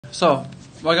So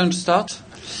we're going to start.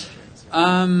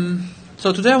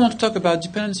 So today I want to talk about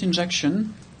dependency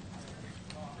injection.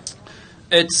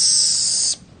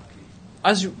 It's,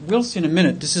 as you will see in a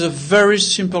minute, this is a very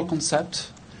simple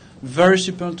concept, very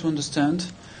simple to understand,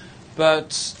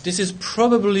 but this is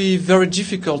probably very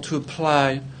difficult to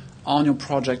apply on your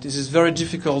project. This is very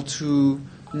difficult to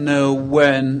know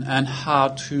when and how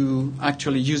to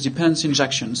actually use dependency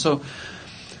injection. So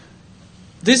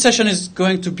this session is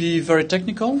going to be very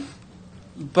technical,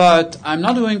 but I'm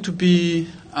not going to be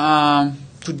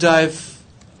to dive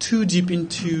too deep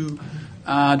into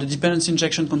the dependency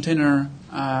injection container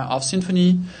of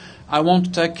Symfony. I want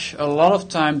to take a lot of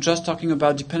time just talking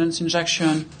about dependency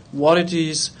injection, what it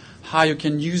is, how you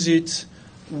can use it,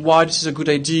 why this is a good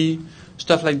idea,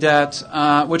 stuff like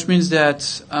that, which means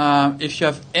that if you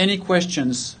have any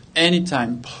questions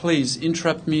anytime, please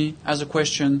interrupt me as a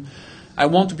question. I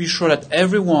want to be sure that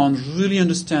everyone really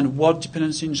understands what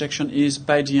dependency injection is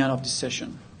by the end of this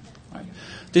session. Right?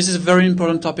 This is a very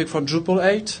important topic for Drupal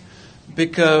 8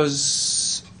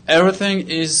 because everything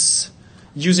is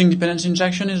using dependency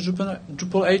injection in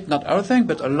Drupal 8. Not everything,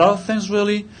 but a lot of things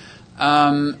really.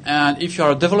 And if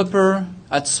you're a developer,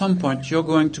 at some point you're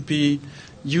going to be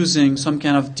using some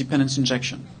kind of dependency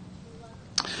injection.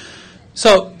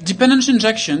 So dependency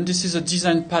injection, this is a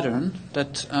design pattern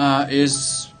that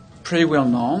is pretty well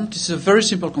known. This is a very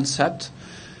simple concept.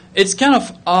 It's kind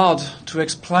of hard to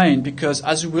explain because,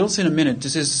 as you will see in a minute,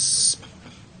 this is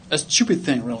a stupid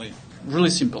thing, really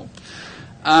simple.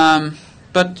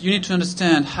 But you need to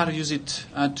understand how to use it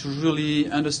to really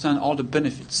understand all the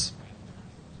benefits.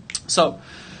 So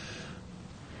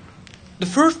the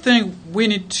first thing we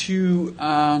need to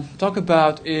talk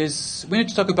about is we need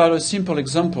to talk about a simple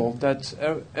example that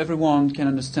everyone can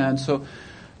understand. So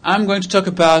I'm going to talk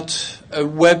about a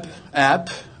web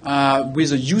app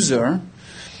with a user,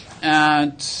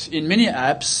 and in many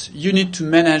apps you need to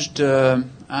manage the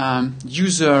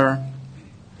user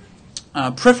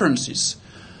preferences,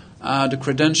 the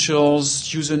credentials,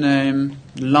 username,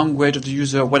 language of the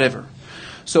user, whatever.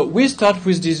 So we start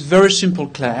with this very simple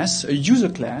class, a user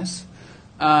class.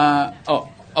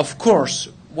 Of course,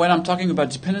 when I'm talking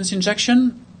about dependency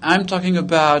injection, I'm talking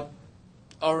about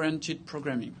oriented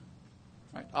programming.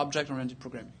 Right, object-oriented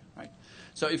programming. Right.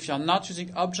 So if you're not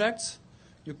using objects,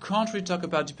 you can't really talk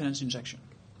about dependency injection.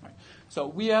 Right. So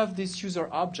we have this user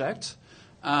object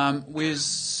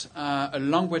with a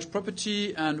language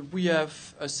property, and we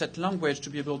have a set language to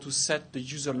be able to set the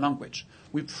user language.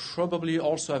 We probably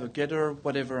also have a getter,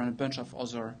 whatever, and a bunch of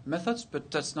other methods,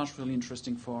 but that's not really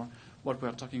interesting for what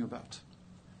we're talking about.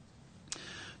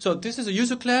 So this is a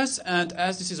user class, and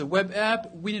as this is a web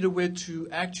app, we need a way to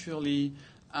actually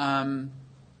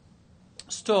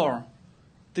store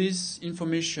this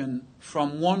information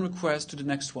from one request to the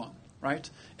next one, right?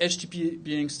 HTTP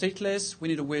being stateless, we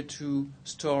need a way to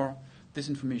store this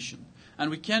information. And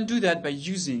we can do that by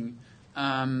using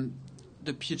the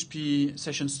PHP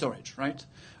session storage, right?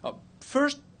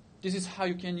 First, this is how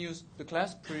you can use the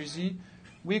class, pretty easy.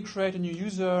 We create a new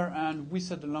user, and we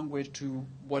set the language to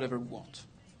whatever we want.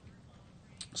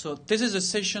 So this is a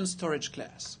session storage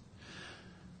class.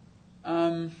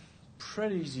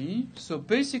 Pretty easy. So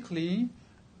basically,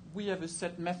 we have a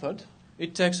set method.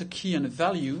 It takes a key and a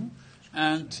value,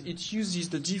 and it uses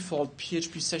the default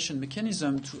PHP session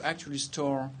mechanism to actually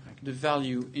store the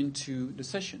value into the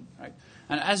session. Right?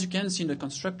 And as you can see in the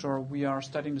constructor, we are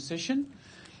starting the session.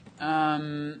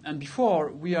 And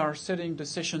before, we are setting the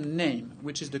session name,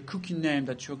 which is the cookie name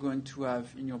that you're going to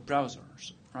have in your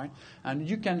browsers. Right? And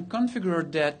you can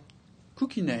configure that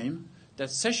cookie name, that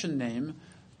session name,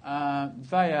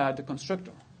 via the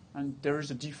constructor, and there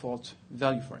is a default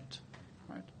value for it.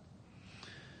 Right?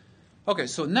 Okay,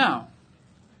 so now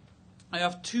I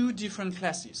have two different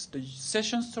classes, the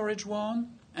session storage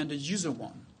one and the user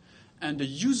one. And the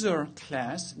user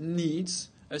class needs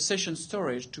a session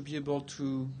storage to be able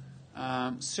to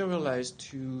serialize,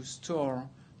 to store,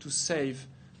 to save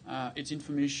its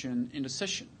information in the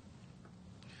session.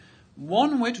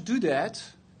 One way to do that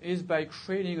is by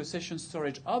creating a session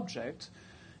storage object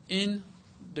in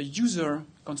the user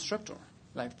constructor,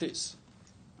 like this.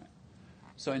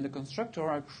 So in the constructor,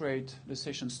 I create the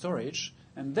session storage,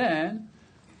 and then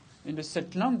in the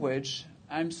set language,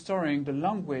 I'm storing the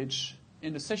language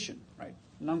in the session, right?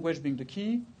 Language being the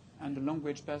key, and the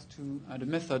language passed to the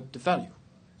method, the value.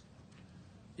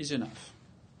 Easy enough.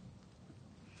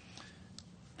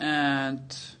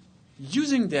 And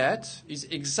using that is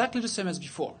exactly the same as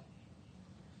before.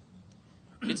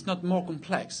 It's not more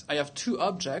complex. I have two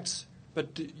objects,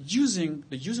 but using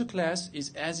the user class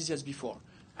is as easy as before.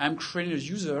 I'm creating a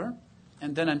user,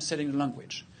 and then I'm setting the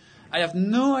language. I have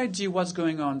no idea what's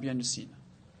going on behind the scene,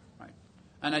 right?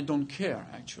 And I don't care,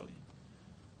 actually.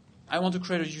 I want to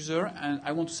create a user, and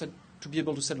I want to be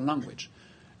able to set a language.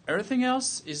 Everything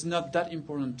else is not that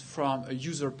important from a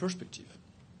user perspective,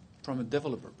 from a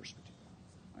developer perspective.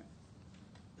 Right?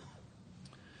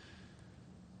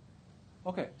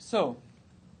 Okay, so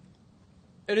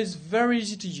it is very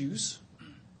easy to use.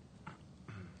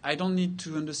 I don't need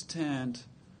to understand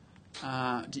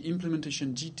the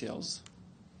implementation details,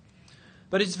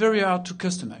 but it's very hard to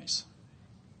customize.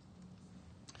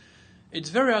 It's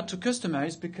very hard to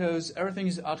customize because everything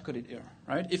is hard-coded here,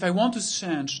 right? If I want to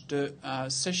change the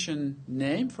session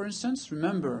name, for instance,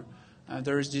 remember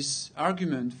there is this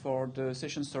argument for the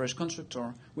session storage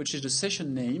constructor, which is the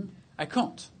session name. I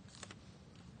can't.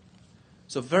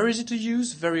 So very easy to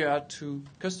use, very hard to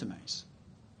customize.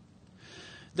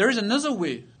 There is another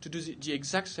way to do the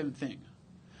exact same thing.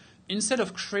 Instead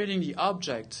of creating the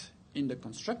object in the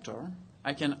constructor,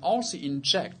 I can also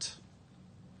inject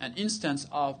an instance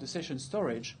of the session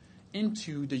storage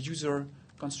into the user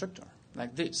constructor,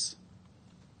 like this.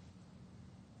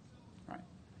 Right.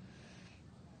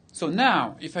 So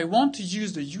now, if I want to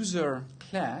use the user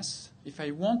class, if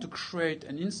I want to create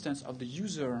an instance of the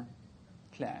user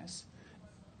class,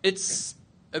 it's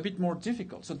a bit more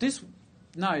difficult. So this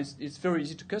now it's very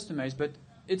easy to customize, but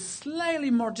it's slightly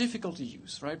more difficult to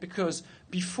use, right? Because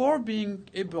before being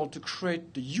able to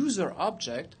create the user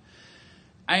object,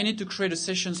 I need to create a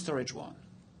session storage one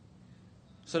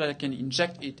so that I can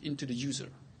inject it into the user.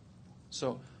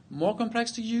 So more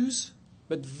complex to use,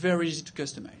 but very easy to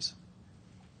customize.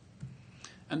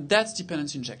 And that's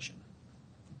dependency injection.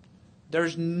 There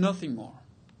is nothing more.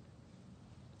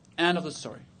 End of the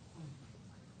story.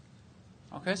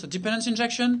 Okay, so dependency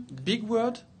injection, big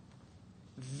word,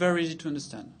 very easy to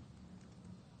understand.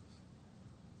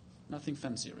 Nothing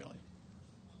fancy, really.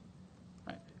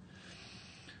 Right.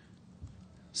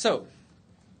 So,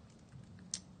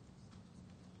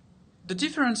 the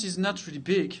difference is not really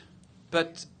big,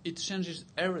 but it changes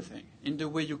everything in the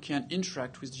way you can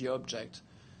interact with the object,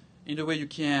 in the way you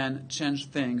can change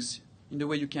things, in the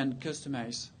way you can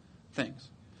customize things.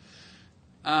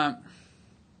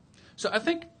 So I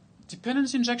think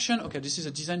dependency injection, okay, this is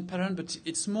a design pattern, but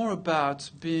it's more about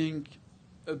being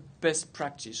a best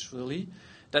practice, really,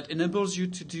 that enables you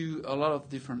to do a lot of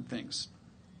different things.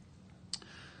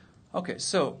 Okay,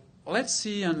 so let's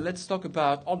see and let's talk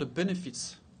about all the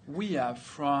benefits we have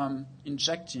from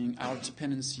injecting our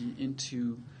dependency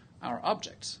into our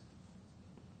objects.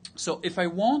 So if I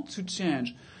want to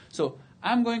change, so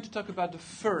I'm going to talk about the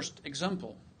first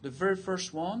example, the very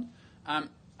first one.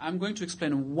 I'm going to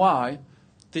explain why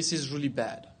this is really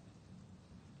bad.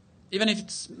 Even if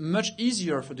it's much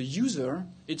easier for the user,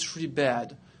 it's really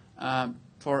bad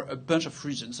for a bunch of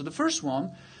reasons. So the first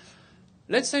one,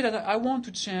 let's say that I want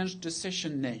to change the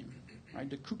session name, right,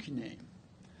 the cookie name.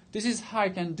 This is how I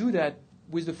can do that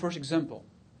with the first example.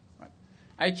 Right?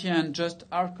 I can just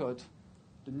hardcode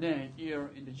the name here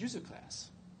in the user class.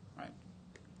 Right?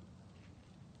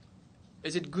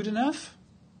 Is it good enough?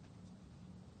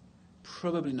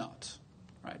 Probably not.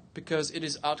 Right? Because it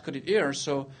is hard-coded here,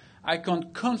 so I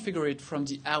can't configure it from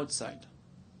the outside.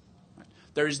 Right?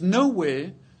 There is no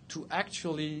way to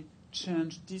actually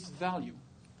change this value.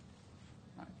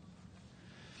 Right?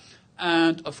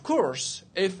 And of course,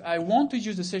 if I want to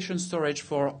use the session storage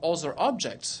for other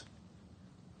objects,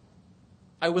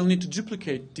 I will need to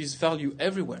duplicate this value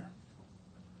everywhere.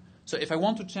 So if I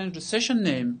want to change the session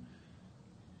name,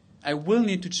 I will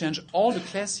need to change all the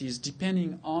classes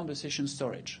depending on the session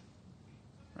storage.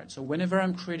 Right, so whenever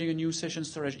I'm creating a new session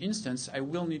storage instance, I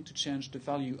will need to change the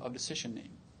value of the session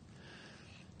name.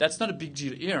 That's not a big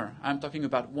deal here. I'm talking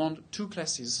about two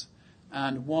classes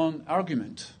and one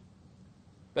argument.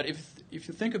 But if you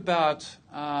think about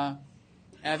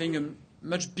having a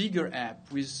much bigger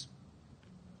app with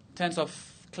tens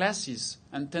of classes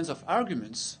and tens of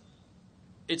arguments,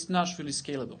 it's not really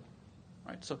scalable.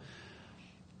 Right? So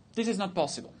this is not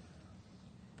possible.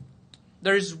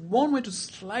 There is one way to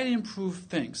slightly improve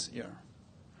things here.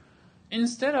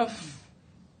 Instead of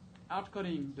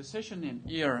hardcoding the session name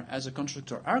here as a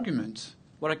constructor argument,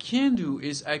 what I can do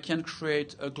is I can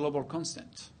create a global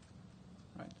constant.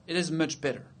 Right? It is much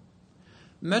better.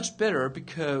 Much better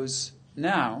because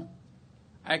now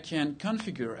I can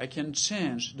configure, I can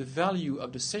change the value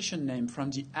of the session name from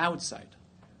the outside.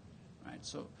 Right?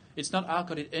 So it's not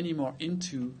hardcoded anymore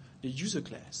into the user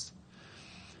class.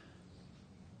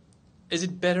 Is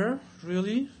it better,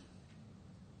 really?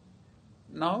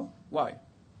 No? Why?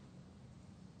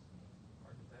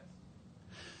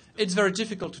 It's very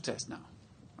difficult to test now,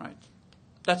 right?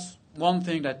 That's one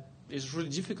thing that is really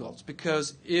difficult,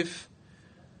 because if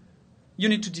you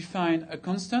need to define a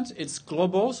constant. It's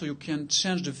global, so you can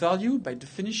change the value by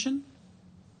definition.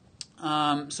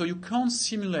 So you can't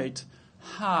simulate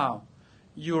how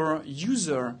your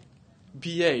user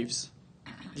behaves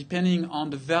depending on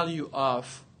the value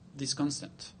of this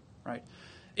constant, right?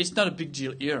 It's not a big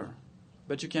deal here,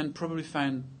 but you can probably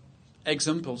find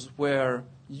examples where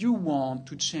you want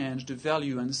to change the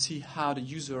value and see how the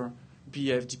user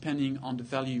behaves depending on the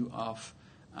value of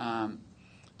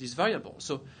this variable.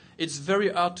 So it's very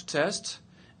hard to test,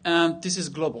 and this is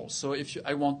global. So if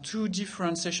I want two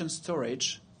different session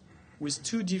storage with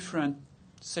two different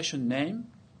session name,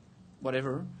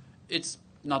 whatever, it's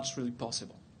not really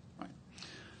possible.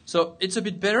 So it's a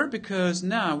bit better because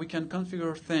now we can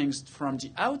configure things from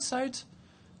the outside,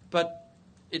 but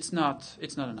it's not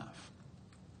enough.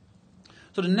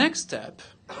 So the next step,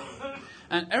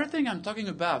 and everything I'm talking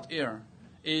about here,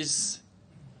 is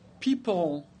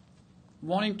people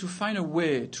wanting to find a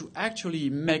way to actually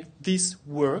make this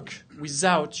work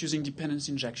without using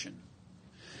dependency injection.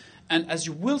 And as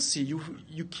you will see,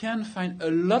 you can find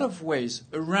a lot of ways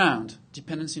around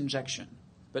dependency injection,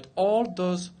 but all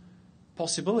those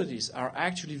possibilities are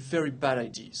actually very bad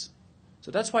ideas.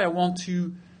 So that's why I want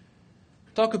to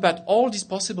talk about all these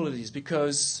possibilities,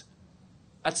 because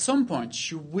at some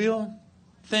point you will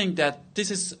think that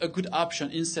this is a good option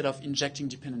instead of injecting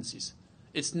dependencies.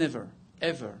 It's never,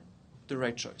 ever the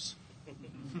right choice.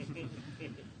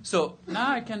 So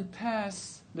now I can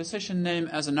pass the session name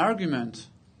as an argument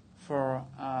for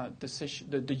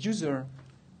the user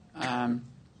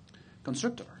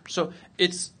constructor. So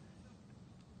it's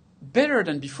better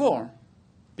than before,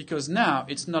 because now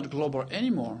it's not global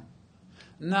anymore.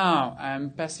 Now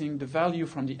I'm passing the value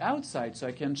from the outside, so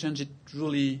I can change it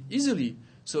really easily,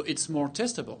 so it's more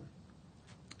testable.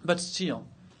 But still,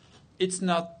 it's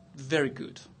not very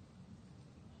good.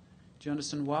 Do you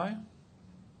understand why?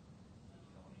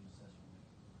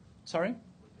 Sorry?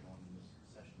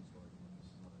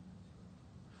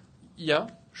 Yeah,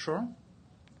 sure.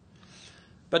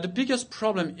 But the biggest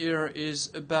problem here is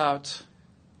about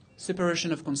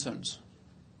separation of concerns,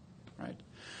 right?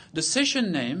 The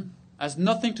session name has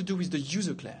nothing to do with the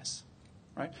user class,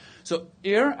 right? So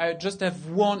here I just have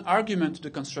one argument to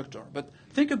the constructor, but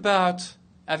think about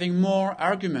having more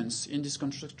arguments in this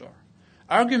constructor.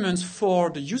 Arguments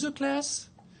for the user class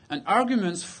and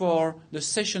arguments for the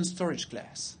session storage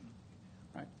class,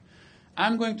 right?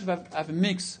 I'm going to have a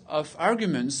mix of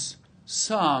arguments.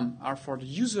 Some are for the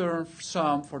user,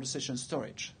 some for the session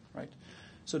storage, right?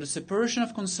 So the separation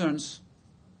of concerns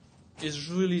is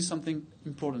really something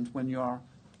important when you are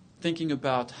thinking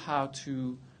about how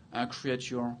to create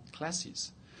your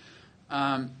classes.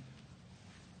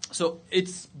 So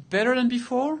it's better than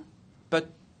before,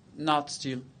 but not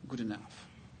still good enough.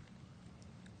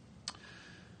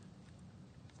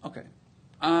 Okay.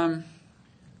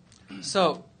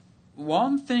 So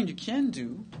one thing you can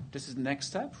do, this is the next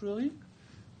step really,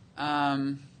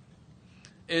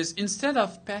 is instead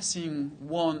of passing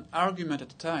one argument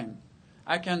at a time,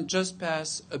 I can just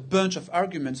pass a bunch of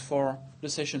arguments for the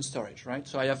session storage, right?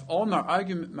 So I have all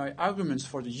my arguments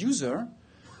for the user,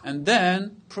 and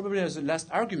then probably as the last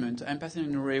argument, I'm passing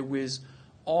an array with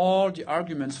all the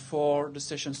arguments for the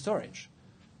session storage.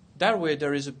 That way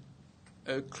there is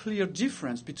a clear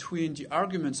difference between the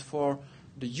arguments for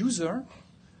the user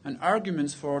and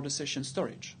arguments for the session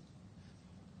storage.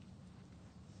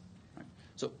 Right.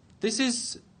 So this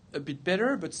is a bit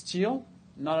better, but still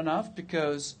not enough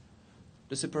because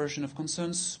the separation of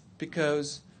concerns,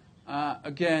 because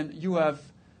again, you have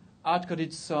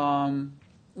hard-coded some,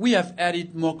 we have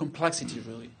added more complexity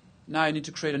really. Now I need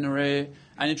to create an array.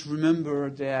 I need to remember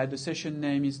that the session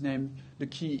name is named, the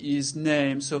key is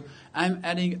name. So I'm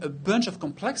adding a bunch of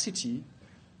complexity,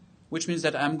 which means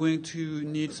that I'm going to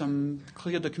need some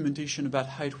clear documentation about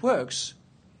how it works.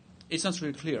 It's not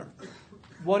really clear.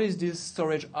 What is these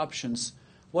storage options?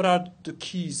 What are the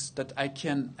keys that I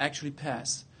can actually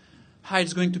pass? How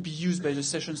it's going to be used by the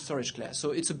session storage class?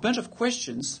 So it's a bunch of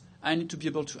questions I need to be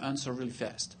able to answer really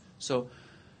fast. So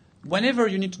whenever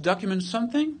you need to document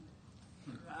something,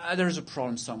 there's a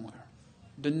problem somewhere.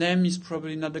 The name is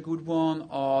probably not a good one,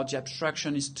 or the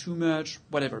abstraction is too much,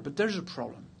 whatever. But there's a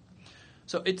problem.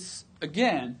 So it's,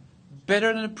 again,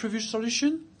 better than the previous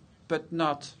solution, but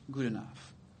not good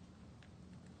enough.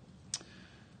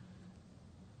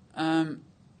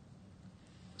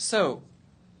 So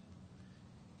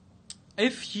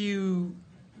if you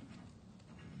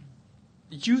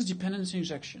use dependency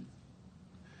injection,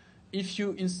 if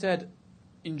you instead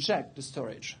inject the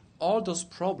storage, all those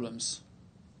problems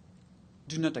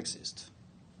do not exist.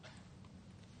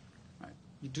 Right?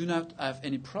 You do not have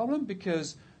any problem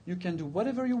because you can do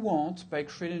whatever you want by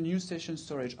creating a new session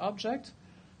storage object.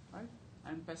 Right?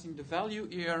 I'm passing the value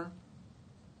here.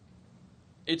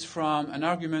 It's from an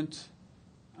argument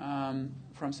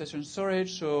from session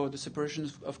storage, so the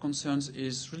separation of concerns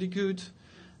is really good,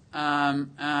 and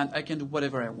I can do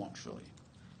whatever I want, really.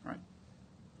 Right?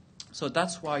 So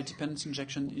that's why dependency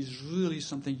injection is really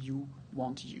something you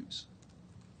want to use.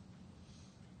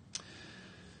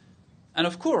 And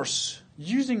of course,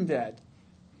 using that,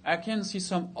 I can see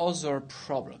some other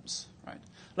problems. Right?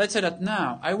 Let's say that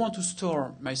now I want to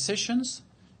store my sessions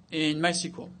in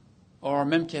MySQL or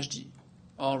memcached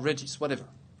or Redis, whatever.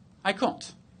 I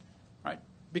can't, right?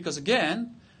 Because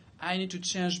again, I need to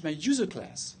change my user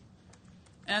class.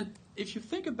 And if you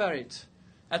think about it,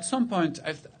 at some point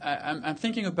I'm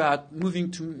thinking about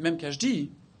moving to memcached,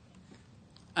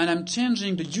 and I'm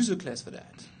changing the user class for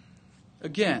that.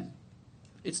 Again,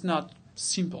 it's not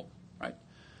simple, right?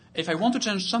 If I want to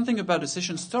change something about the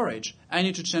session storage, I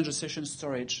need to change the session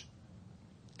storage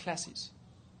classes.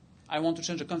 I want to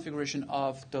change the configuration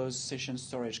of those session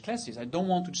storage classes. I don't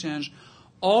want to change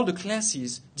all the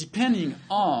classes depending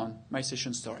on my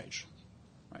session storage.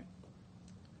 Right?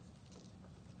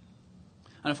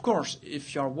 And of course,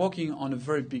 if you are working on a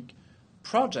very big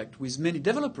project with many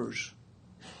developers,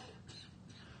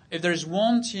 if there is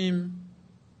one team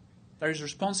that is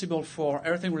responsible for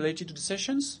everything related to the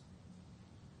sessions,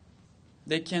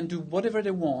 they can do whatever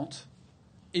they want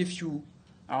if you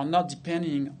are not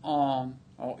depending on,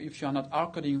 or if you are not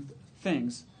hard-coding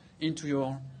things into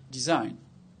your design,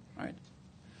 right?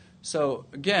 So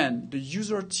again, the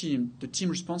user team, the team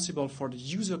responsible for the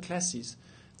user classes,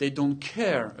 they don't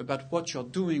care about what you're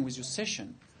doing with your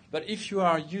session. But if you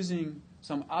are using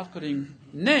some hard-coding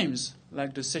names,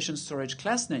 like the session storage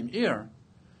class name here,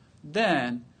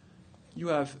 then you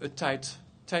have a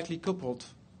tightly coupled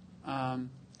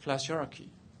class hierarchy,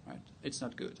 right? It's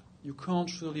not good. You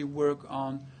can't really work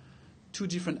on two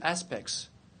different aspects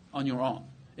on your own.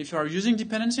 If you are using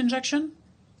dependency injection,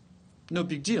 no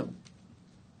big deal,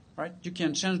 right? You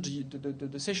can change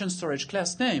the session storage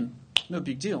class name, no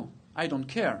big deal. I don't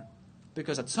care,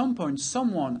 because at some point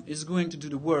someone is going to do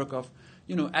the work of,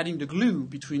 adding the glue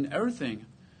between everything,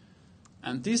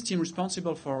 and this team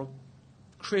responsible for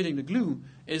creating the glue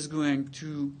is going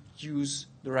to use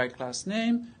the right class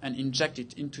name and inject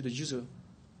it into the user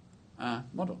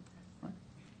model.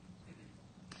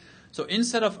 So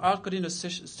instead of hard-coding the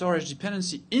storage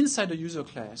dependency inside the user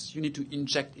class, you need to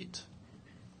inject it.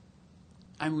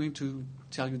 I'm going to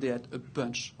tell you that a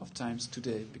bunch of times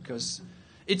today because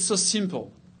it's so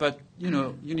simple, but you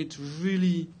need to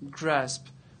really grasp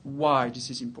why this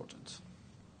is important.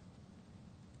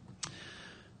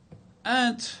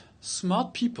 And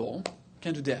smart people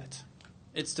can do that.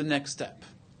 It's the next step,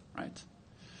 right?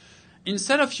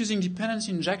 Instead of using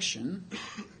dependency injection,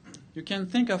 you can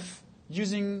think of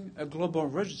using a global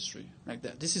registry like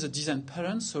that. This is a design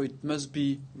pattern, so it must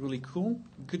be really cool,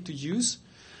 good to use.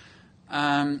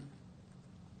 Actually,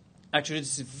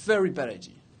 this is a very bad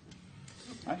idea.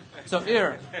 Right? So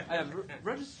here, I have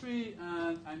registry,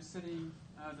 and I'm setting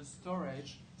the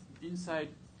storage inside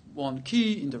one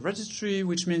key in the registry,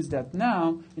 which means that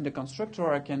now, in the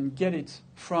constructor, I can get it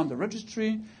from the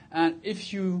registry. And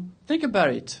if you think about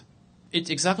it, it's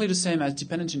exactly the same as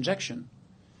dependency injection,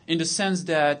 in the sense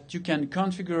that you can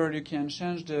configure, you can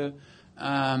change the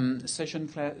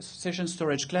session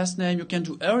storage class name, you can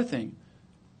do everything.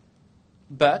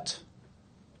 But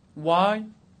why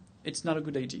it's not a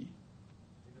good idea?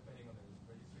 Depending on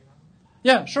the registry now?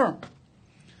 Yeah, sure.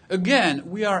 Again,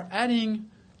 we are adding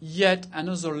yet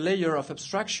another layer of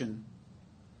abstraction.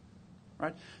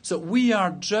 Right? So we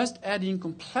are just adding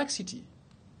complexity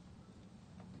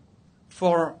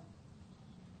for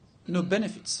no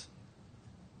benefits.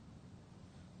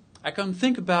 I can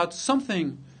think about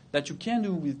something that you can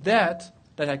do with that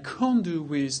I can't do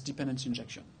with dependency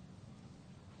injection.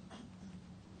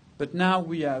 But now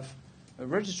we have a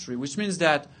registry, which means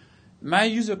that my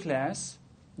user class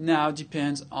now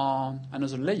depends on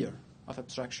another layer of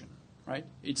abstraction. Right?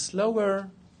 It's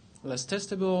slower, less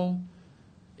testable,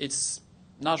 it's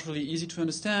not really easy to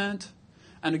understand.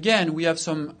 And again, we have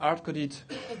some hard-coded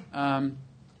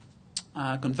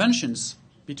conventions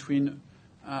between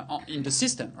in the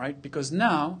system, right? Because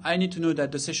now I need to know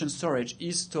that the session storage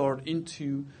is stored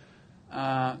into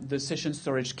the session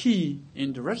storage key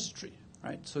in the registry,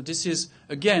 right? So this is,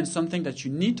 again, something that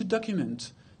you need to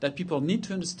document, that people need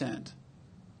to understand.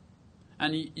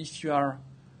 And if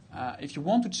you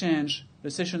want to change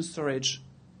the session storage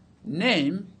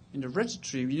name in the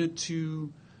registry, you need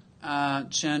to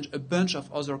change a bunch of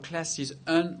other classes,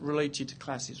 unrelated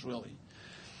classes, really.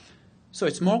 So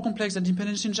it's more complex than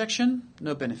dependency injection,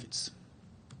 no benefits.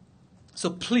 So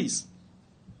please,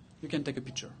 you can take a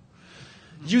picture.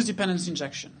 Use dependency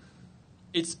injection.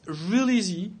 It's really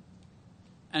easy,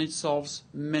 and it solves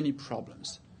many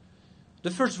problems.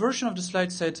 The first version of the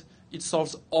slide said it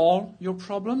solves all your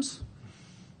problems.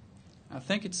 I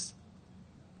think it's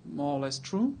more or less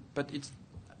true, but it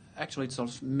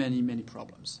solves many, many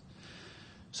problems.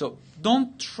 So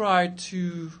don't try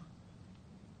to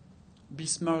be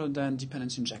smarter than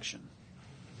dependency injection.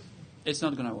 It's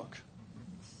not going to work.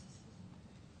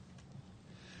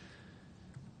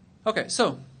 Okay,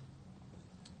 so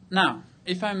now,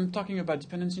 if I'm talking about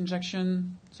dependency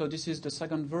injection, so this is the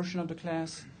second version of the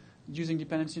class, using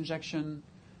dependency injection,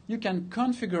 you can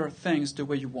configure things the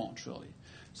way you want, really.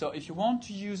 So if you want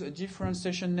to use a different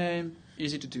session name,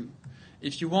 easy to do.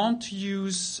 If you want to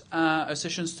use a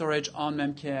session storage on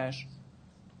Memcache,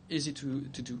 easy to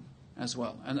do as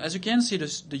well. And as you can see,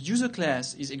 the user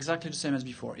class is exactly the same as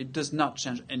before. It does not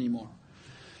change anymore.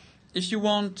 If you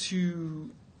want to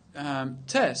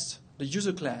test the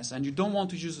user class and you don't want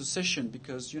to use a session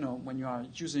because, when you are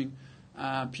using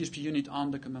PHP unit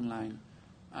on the command line,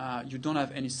 you don't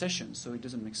have any sessions, so it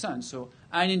doesn't make sense. So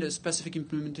I need a specific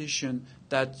implementation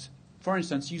that, for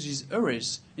instance, uses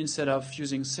arrays instead of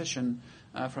using session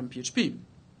from PHP.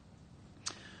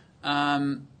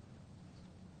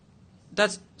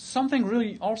 That's something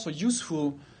really also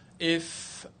useful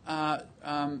if the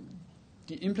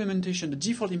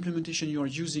default implementation you are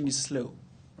using is slow,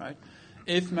 right?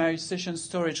 If my session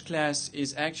storage class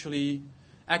is actually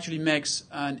makes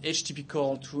an HTTP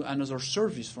call to another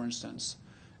service, for instance,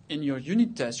 in your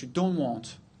unit test, you don't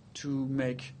want to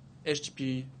make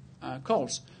HTTP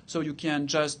calls. So you can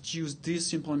just use this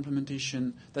simple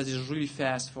implementation that is really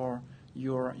fast for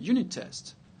your unit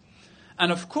test.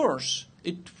 And of course,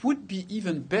 it would be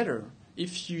even better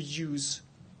if you use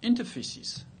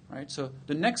interfaces, right? So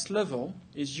the next level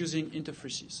is using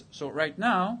interfaces. So right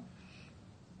now,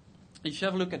 if you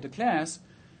have a look at the class,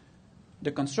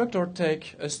 the constructor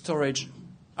takes a storage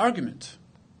argument.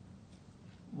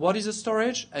 What is a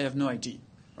storage? I have no idea,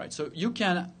 right? So you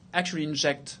can actually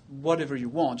inject whatever you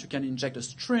want. You can inject a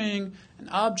string, an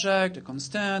object, a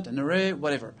constant, an array,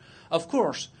 whatever. Of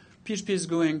course, PHP is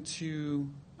going to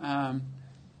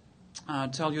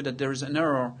tell you that there is an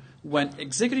error when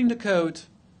executing the code,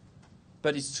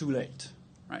 but it's too late,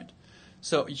 right?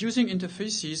 So using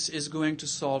interfaces is going to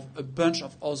solve a bunch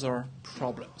of other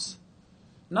problems.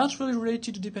 Not really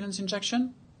related to dependency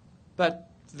injection, but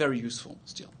very useful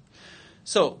still.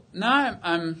 So now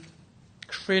I'm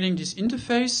creating this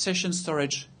interface, session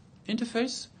storage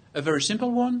interface, a very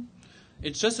simple one.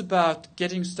 It's just about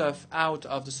getting stuff out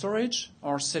of the storage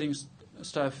or setting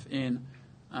stuff in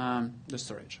the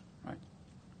storage, right?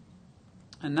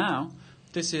 And now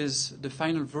this is the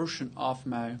final version of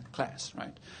my class,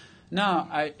 right? Now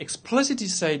I explicitly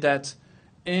say that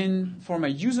for my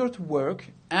user to work,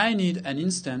 I need an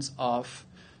instance of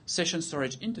session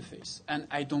storage interface, and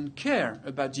I don't care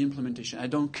about the implementation. I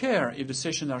don't care if the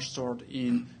sessions are stored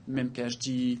in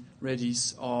Memcached,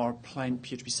 Redis, or plain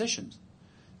PHP sessions.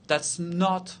 That's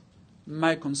not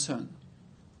my concern.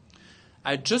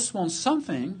 I just want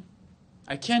something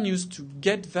I can use to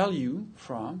get value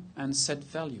from and set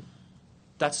value.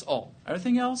 That's all.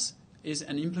 Everything else is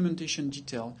an implementation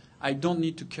detail I don't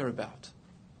need to care about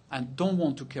and don't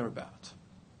want to care about.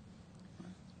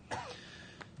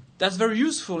 That's very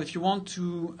useful if you want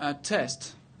to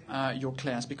test your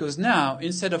class, because now,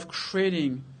 instead of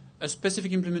creating a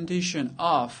specific implementation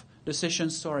of the session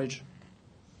storage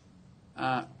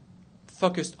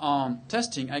focused on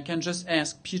testing, I can just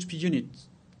ask PHP unit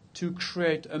to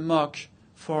create a mock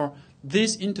for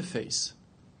this interface,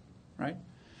 right?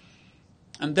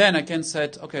 And then I can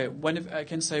set, okay,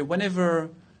 whenever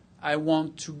I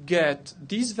want to get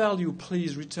this value,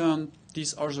 please return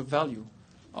this other value.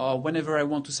 Or whenever I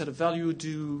want to set a value,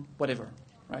 do whatever,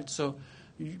 right? So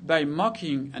by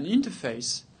mocking an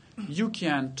interface, you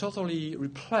can totally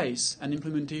replace an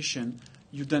implementation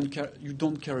you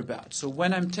don't care about. So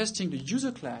when I'm testing the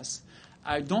user class,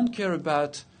 I don't care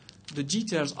about the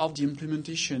details of the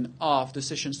implementation of the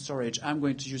session storage I'm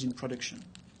going to use in production.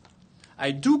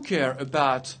 I do care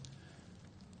about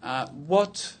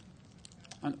what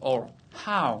or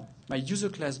how my user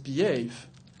class behave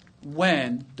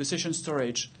when the session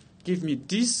storage give me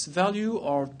this value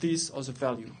or this other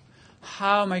value.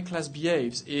 How my class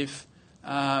behaves if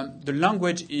the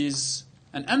language is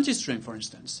an empty string, for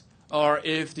instance, or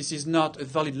if this is not a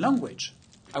valid language.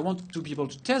 I want to be able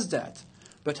to test that.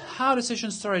 But how the session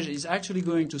storage is actually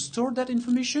going to store that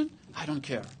information, I don't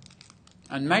care.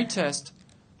 And my test,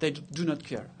 they do not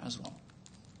care as well.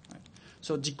 Right? So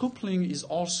So decoupling is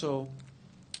also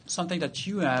something that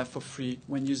you have for free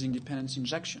when using dependency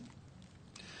injection.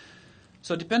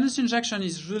 So dependency injection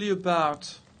is really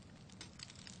about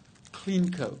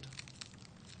clean code,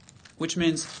 which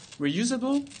means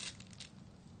reusable.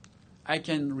 I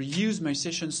can reuse my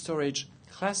session storage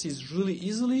classes really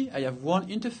easily. I have one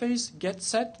interface, get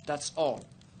set, that's all.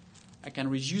 I can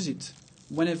reuse it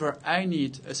whenever I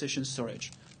need a session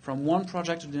storage from one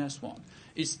project to the next one.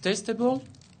 It's testable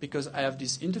because I have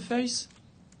this interface.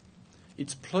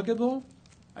 It's pluggable.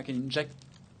 I can inject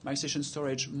my session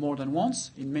storage more than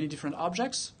once in many different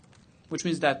objects, which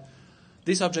means that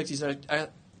this object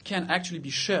can actually be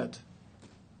shared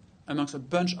amongst a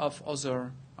bunch of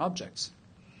other objects.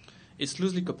 It's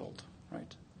loosely coupled,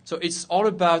 right? So it's all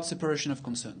about separation of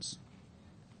concerns.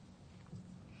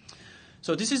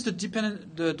 So this is the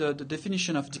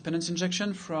definition of dependency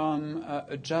injection from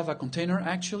a Java container,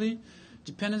 actually.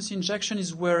 Dependency injection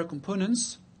is where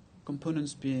components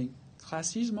being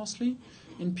classes mostly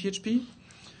in PHP,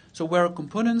 so where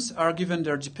components are given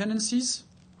their dependencies,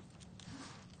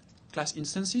 class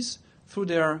instances, through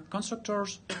their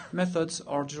constructors, methods,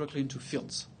 or directly into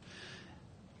fields.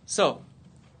 So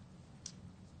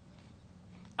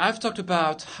I've talked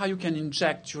about how you can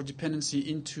inject your dependency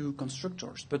into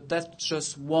constructors, but that's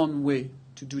just one way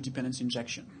to do dependency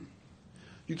injection.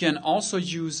 You can also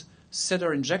use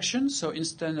setter injection. So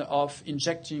instead of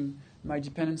injecting my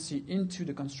dependency into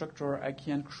the constructor, I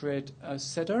can create a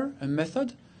setter, a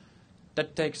method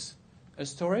that takes a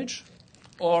storage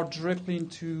or directly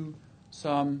into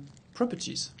some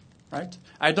properties, right?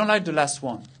 I don't like the last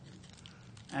one.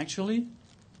 Actually,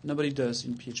 nobody does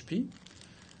in PHP.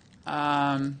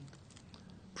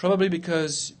 Probably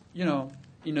because,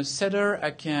 in a setter,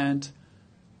 I can't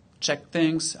check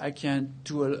things. I can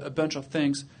do a bunch of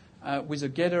things. With a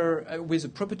getter, with a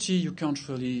property, you can't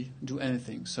really do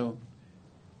anything. So,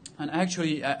 and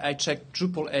actually, I checked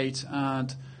Drupal 8,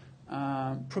 and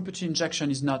property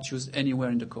injection is not used anywhere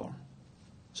in the core.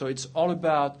 So it's all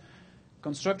about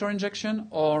constructor injection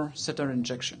or setter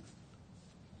injection.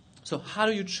 So how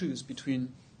do you choose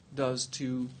between those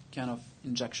two kind of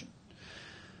injection?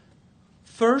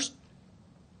 First,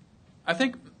 I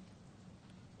think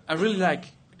I really like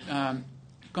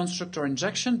constructor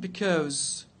injection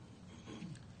because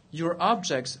your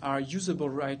objects are usable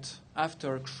right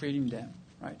after creating them,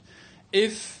 right?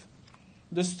 If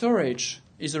the storage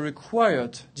is a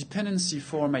required dependency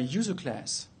for my user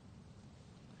class,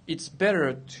 it's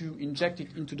better to inject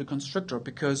it into the constructor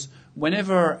because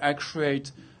whenever I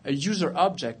create a user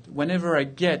object, whenever I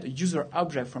get a user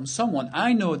object from someone,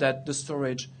 I know that the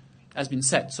storage has been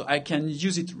set, so I can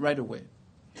use it right away.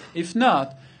 If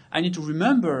not, I need to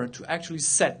remember to actually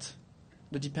set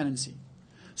the dependency.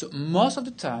 So most of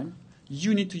the time,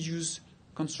 you need to use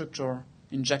constructor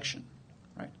injection,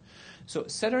 right? So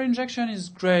setter injection is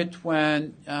great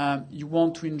when you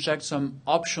want to inject some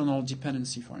optional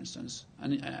dependency, for instance,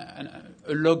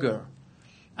 a logger.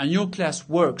 And your class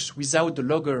works without the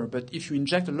logger, but if you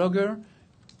inject a logger,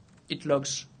 it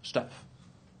logs stuff,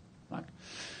 right?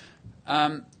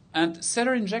 And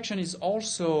setter injection is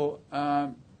also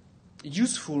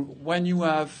useful when you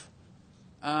have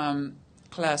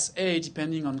class A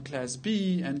depending on class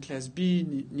B, and class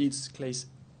B needs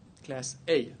class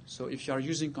A. So if you are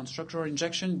using constructor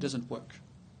injection, it doesn't work,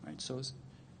 right? So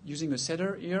using a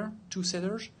setter here, two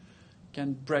setters,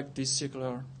 can break this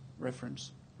circular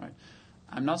reference, right?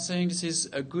 I'm not saying this is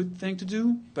a good thing to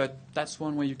do, but that's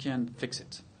one way you can fix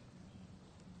it.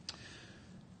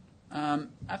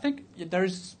 I think there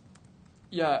is,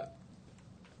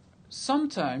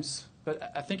 sometimes,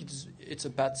 but I think it's a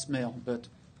bad smell. But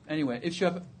anyway, if you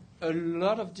have a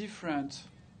lot of different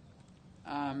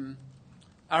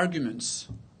arguments,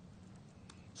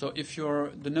 so if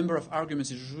the number of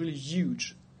arguments is really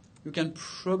huge, you can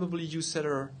probably use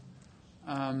setter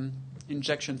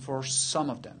injection for some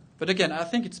of them. But again, I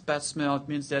think it's bad smell. It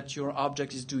means that your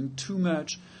object is doing too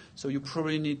much, so you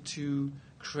probably need to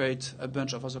create a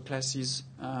bunch of other classes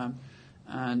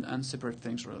and separate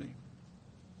things, really.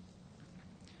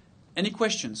 Any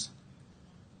questions?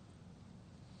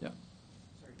 Yeah.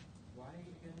 Sorry, why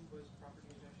again was property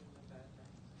injection a bad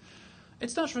practice?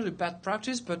 It's not really bad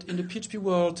practice, but in the PHP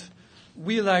world,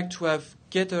 we like to have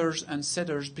getters and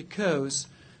setters because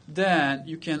then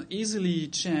you can easily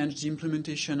change the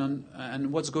implementation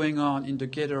and what's going on in the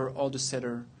getter or the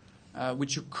setter,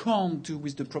 which you can't do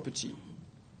with the property.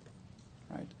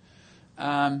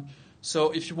 Right?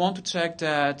 So if you want to check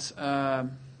that,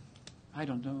 I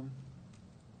don't know.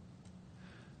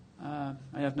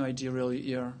 I have no idea really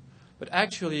here. But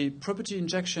actually, property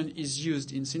injection is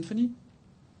used in Symfony.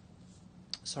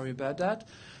 Sorry about that.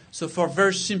 So for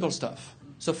very simple stuff.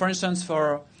 So for instance,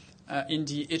 for in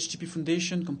the HTTP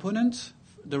Foundation component,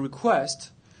 the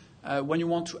request, when you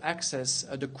want to access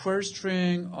the query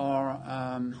string or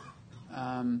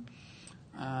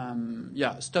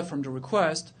stuff from the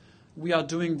request, we are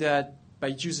doing that by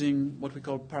using what we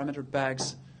call parameter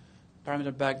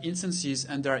bag instances,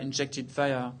 and they are injected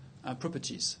via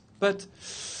properties. But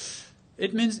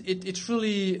it means it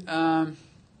really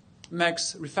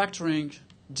makes refactoring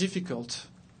difficult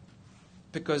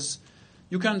because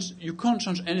you can't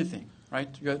change anything, right?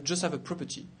 You just have a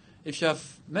property. If you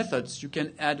have methods, you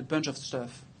can add a bunch of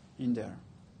stuff in there.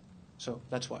 So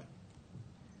that's why.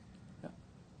 Yeah.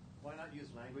 Why not use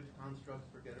language constructs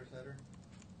for getter setter?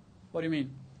 What do you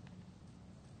mean?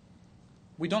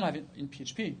 We don't have it in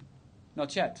PHP.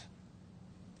 Not yet.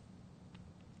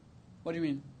 What do you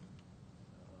mean?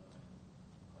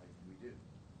 Like we do.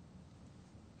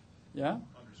 Yeah? __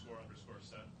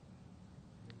 set.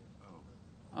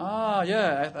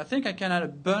 Yeah. I think I can add a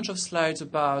bunch of slides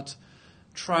about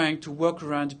trying to work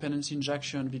around dependency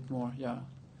injection a bit more. Yeah.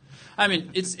 I mean,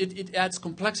 it adds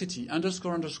complexity.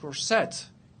 __ set.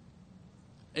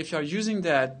 If you're using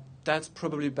that, that's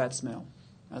probably bad smell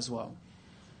as well.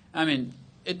 I mean,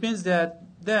 it means that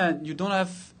then you don't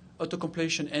have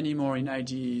auto-completion anymore in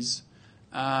IDEs.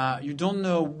 You don't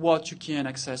know what you can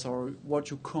access or what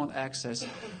you can't access.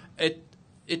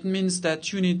 It means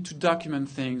that you need to document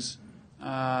things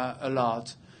a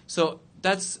lot. So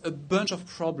that's a bunch of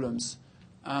problems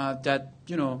that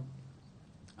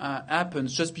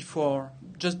happens just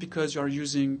because you're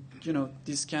using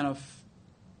this kind of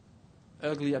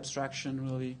ugly abstraction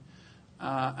really.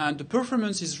 And the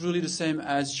performance is really the same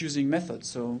as using methods.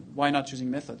 So why not using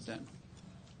methods then?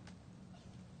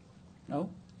 No?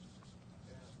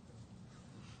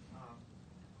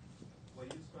 Well,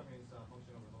 use means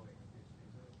function overloading in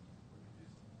PHP, so we just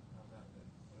have that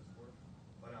work.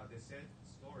 But the set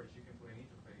storage, you can put an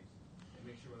interface and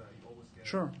make sure that you always get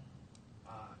Sure.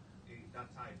 that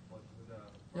type. But with the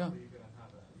Yeah. you're gonna have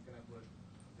that. You're gonna put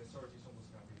the storage is almost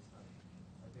gonna be static.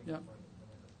 I think Yeah. that's why the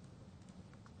method.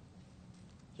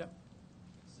 Yeah.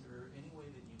 Is there any way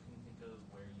that you can think of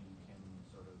where you can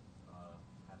sort of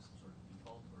have some sort of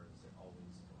default, or is it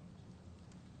always going to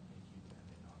make you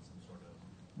dependent on some sort of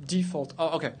Default.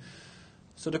 Oh, okay.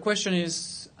 So the question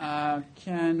is,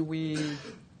 can we...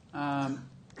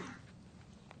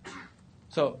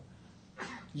 so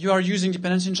you are using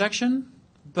dependency injection,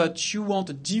 but you want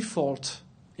a default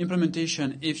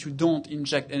implementation if you don't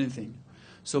inject anything.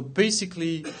 So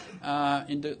basically,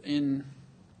 in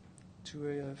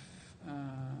 2AF,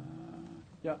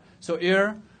 So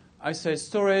here I say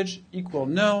storage equal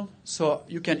null. So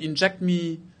you can inject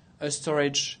me a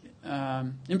storage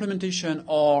implementation,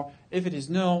 or if it is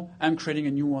null, I'm creating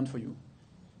a new one for you.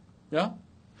 Yeah?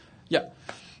 Yeah.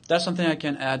 That's something I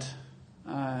can add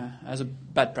as a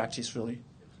bad practice, really.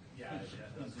 Yeah, I was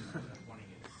just wanting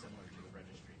it similar to the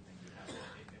registry thing you have.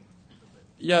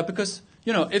 Yeah, because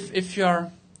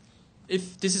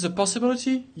if this is a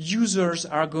possibility, users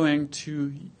are going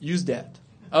to use that,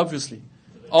 obviously,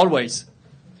 always.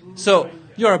 So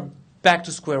you're back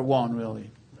to square one,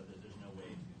 really. There's no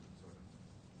way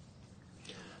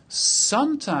to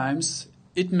Sometimes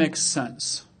it makes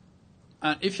sense.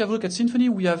 And if you have a look at Symfony,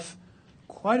 we have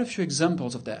quite a few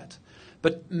examples of that.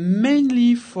 But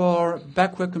mainly for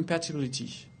backward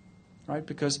compatibility, right?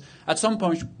 Because at some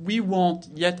point we want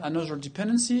yet another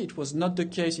dependency. It was not the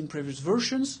case in previous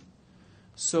versions.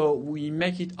 So we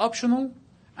make it optional,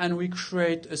 and we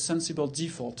create a sensible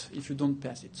default if you don't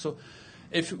pass it. So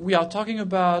if we are talking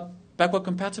about backward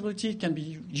compatibility, it can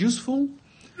be useful,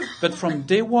 but from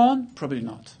day one, probably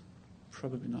not.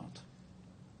 Probably not.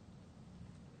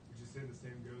 Would you say the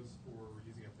same goes for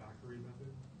using a factory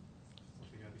method?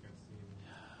 Something I think I've seen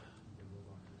in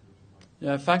mobile applications like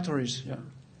Yeah, factories, yeah.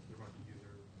 they want the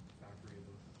user factory as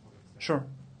a one extent.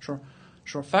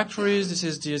 Sure. Factories, this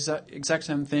is the exact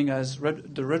same thing as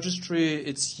the registry.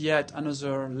 It's yet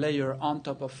another layer on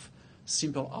top of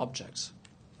simple objects.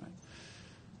 Right.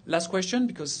 Last question,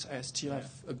 because I still have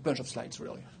a bunch of slides,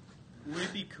 really. Would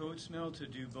it be code smell to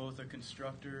do both a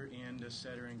constructor and a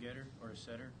setter and getter, or a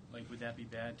setter? Like, would that be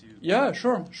bad to? Yeah,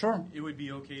 sure. It would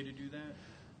be okay to do that?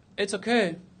 It's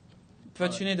okay,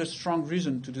 but you need a strong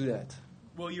reason to do that.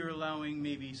 Well, you're allowing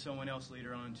maybe someone else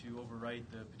later on to overwrite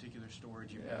the particular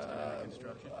storage you passed in the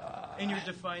construction. And you're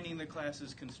defining the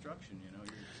class's construction, you know.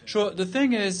 You're saying, Sure, the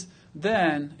thing is,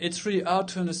 then it's really hard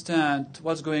to understand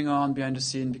what's going on behind the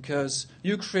scene, because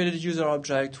you created a user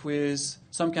object with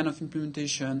some kind of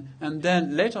implementation, and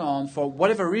then later on, for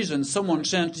whatever reason, someone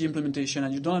changed the implementation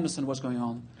and you don't understand what's going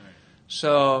on. Right.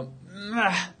 So,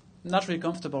 not really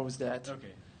comfortable with that. Okay.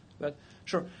 But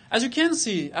sure, as you can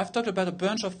see, I've talked about a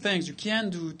bunch of things you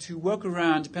can do to work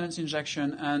around dependency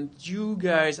injection, and you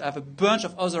guys have a bunch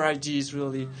of other ideas,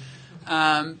 really.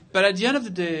 But at the end of the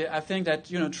day, I think that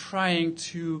trying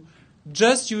to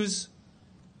just use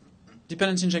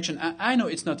dependency injection, I know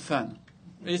it's not fun.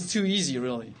 It's too easy,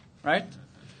 really, right?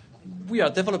 We are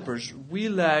developers. We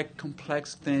like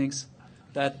complex things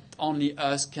that only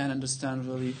us can understand,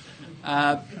 really.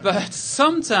 But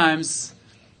sometimes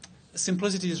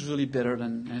simplicity is really better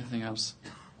than anything else.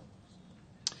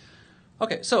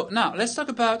 Okay, so now let's talk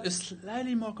about a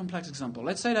slightly more complex example.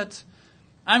 Let's say that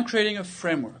I'm creating a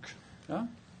framework. Yeah?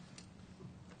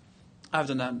 I've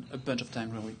done that a bunch of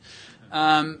times, really.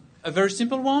 A very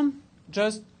simple one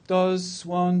just does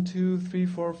 1, 2, 3,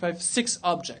 4, 5, 6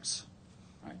 objects.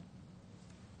 Right?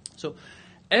 So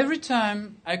every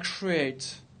time I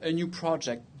create a new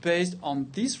project based on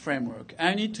this framework,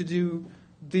 I need to do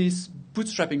this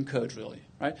bootstrapping code, really.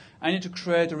 Right? I need to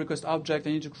create a request object.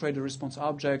 I need to create a response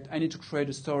object. I need to create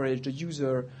a storage, the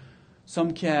user,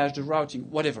 some cache, the routing,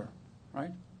 whatever.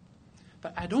 Right?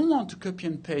 But I don't want to copy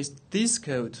and paste this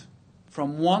code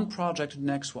from one project to the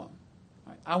next one.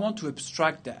 Right? I want to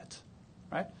abstract that.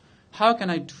 Right? How can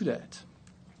I do that?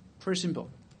 Pretty simple.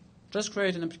 Just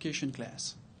create an application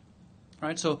class.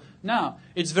 Right? So now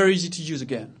it's very easy to use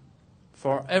again.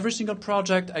 For every single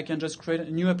project, I can just create a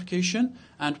new application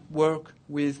and work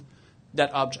with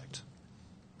that object.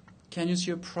 Can you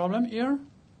see a problem here?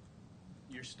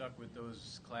 You're stuck with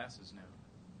those classes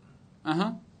now.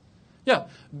 Uh-huh. Yeah.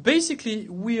 Basically,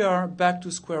 we are back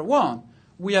to square one.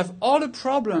 We have all the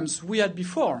problems we had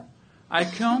before. I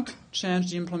can't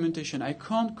change the implementation. I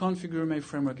can't configure my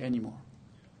framework anymore.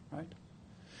 Right?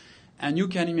 And you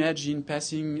can imagine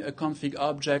passing a config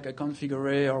object, a config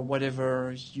array, or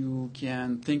whatever you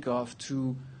can think of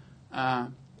to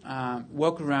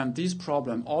work around this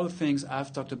problem, all the things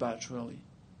I've talked about, really.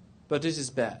 But this is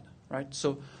bad, right?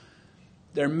 So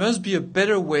there must be a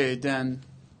better way than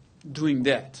doing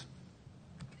that,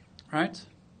 right?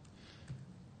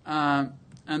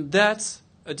 And that's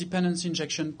a dependency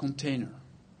injection container.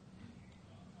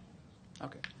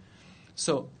 Okay.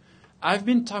 So I've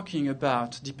been talking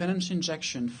about dependency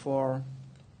injection for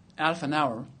half an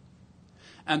hour,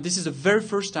 and this is the very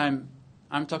first time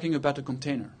I'm talking about a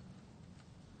container.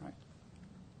 Right?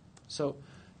 So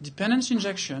dependency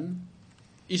injection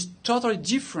is totally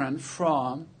different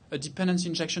from a dependency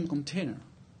injection container.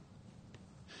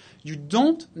 You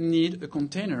don't need a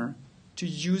container to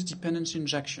use dependency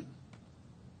injection.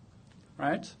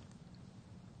 Right?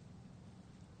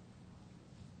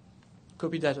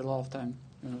 Copy that a lot of time.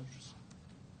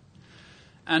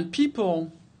 And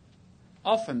people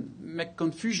often make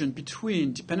confusion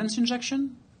between dependency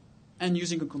injection and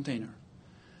using a container.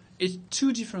 It's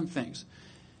two different things.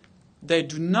 They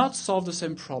do not solve the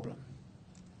same problem.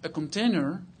 A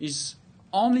container is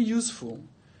only useful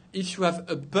if you have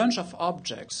a bunch of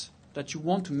objects that you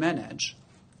want to manage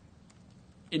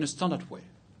in a standard way.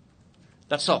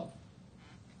 That's all.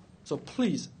 So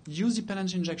please use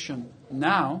dependency injection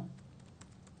now.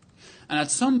 And at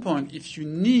some point, if you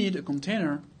need a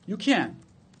container, you can.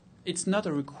 It's not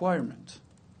a requirement.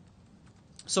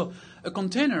 So a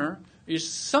container is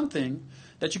something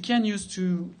that you can use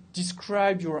to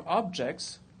describe your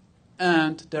objects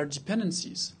and their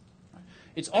dependencies.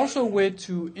 It's also a way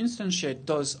to instantiate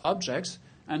those objects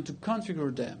and to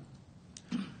configure them.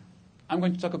 I'm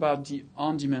going to talk about the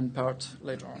on-demand part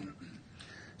later on.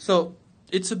 So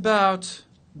it's about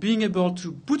being able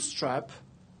to bootstrap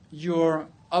your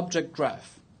object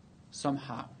graph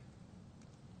somehow.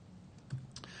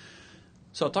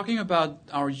 So talking about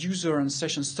our user and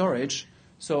session storage,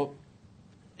 so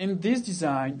in this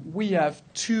design, we have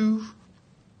two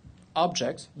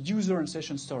objects, user and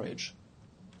session storage,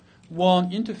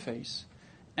 one interface,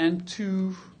 and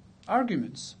two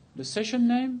arguments, the session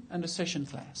name and the session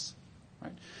class.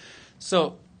 Right?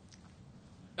 So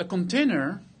a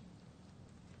container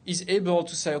is able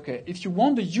to say, okay, if you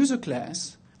want the user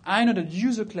class, I know that the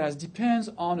user class depends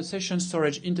on the session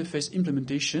storage interface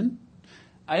implementation.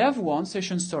 I have one,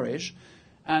 session storage,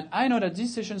 and I know that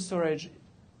this session storage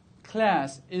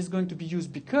class is going to be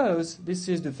used because this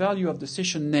is the value of the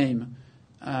session name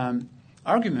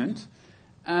argument,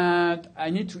 and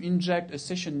I need to inject a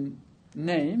session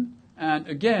name, and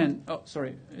again,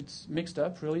 it's mixed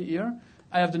up really here.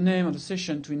 I have the name of the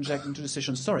session to inject into the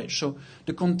session storage. So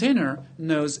the container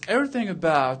knows everything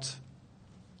about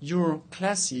your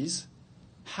classes,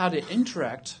 how they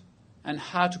interact, and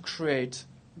how to create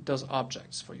those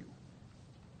objects for you.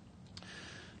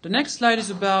 The next slide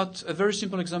is about a very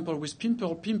simple example with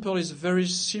Pimple. Pimple is a very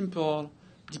simple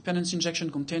dependency injection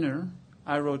container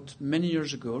I wrote many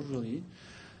years ago, really.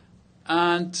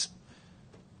 And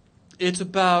it's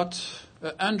about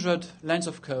 100 lines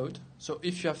of code. So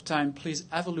if you have time, please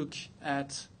have a look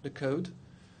at the code.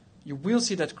 You will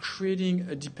see that creating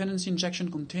a dependency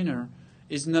injection container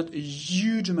is not a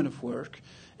huge amount of work.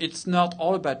 It's not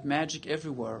all about magic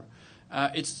everywhere.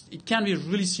 It can be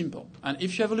really simple. And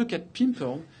if you have a look at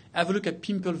Pimple, have a look at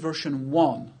Pimple version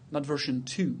 1, not version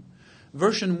 2.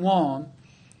 Version 1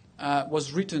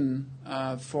 was written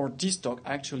for this talk,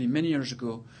 actually, many years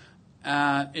ago.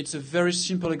 It's a very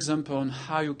simple example on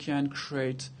how you can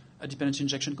create a dependency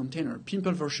injection container.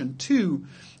 Pimple version 2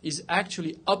 is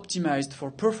actually optimized for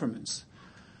performance.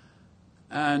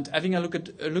 And having a look at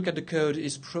the code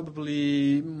is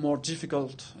probably more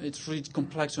difficult. It's really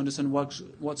complex to understand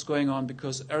what's going on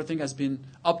because everything has been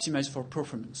optimized for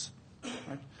performance.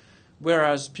 Right?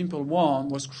 Whereas Pimple 1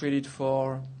 was created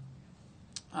for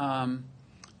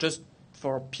just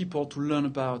for people to learn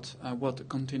about what a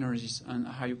container is and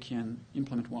how you can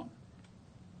implement one.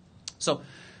 So,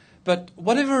 but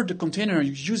whatever the container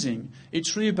you're using,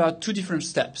 it's really about two different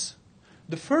steps.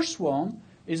 The first one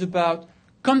is about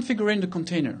configuring the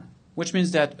container, which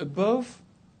means that above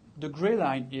the gray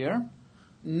line here,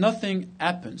 nothing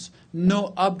happens.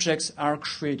 No objects are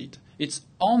created. It's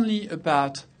only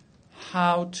about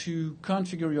how to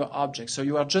configure your objects. So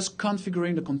you are just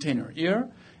configuring the container. Here,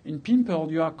 in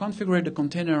Pimple, you are configuring the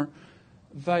container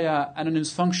via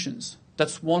anonymous functions.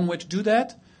 That's one way to do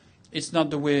that. It's not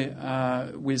the way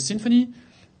with Symfony,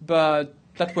 but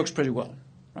that works pretty well,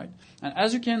 right? And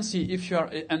as you can see, if you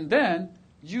are, and then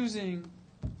using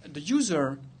the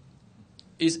user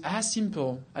is as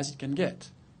simple as it can get.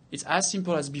 It's as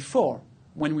simple as before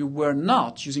when we were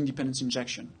not using dependency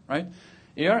injection, right?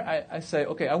 Here I say,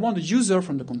 okay, I want a user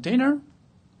from the container,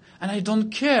 and I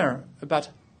don't care about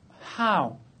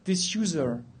how this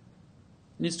user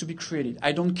needs to be created.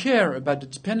 I don't care about the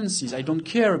dependencies. I don't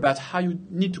care about how you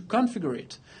need to configure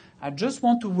it. I just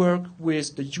want to work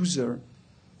with the user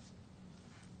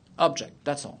object.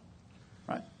 That's all,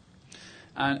 right?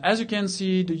 And as you can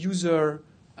see, the user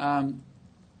in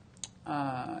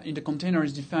the container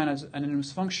is defined as an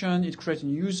anonymous function. It creates a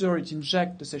new user. It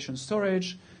injects the session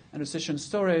storage, and the session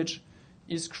storage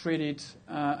is created,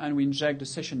 and we inject the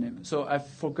session name. So I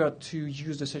forgot to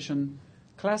use the session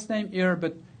class name here,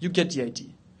 but you get the idea.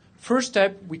 First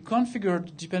step, we configure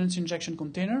the dependency injection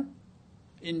container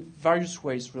in various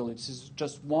ways, really. This is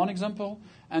just one example,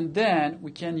 and then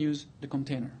we can use the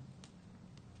container.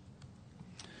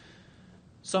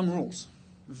 Some rules,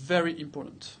 very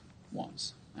important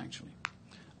ones, actually.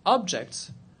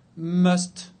 Objects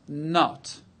must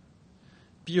not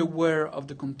be aware of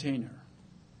the container.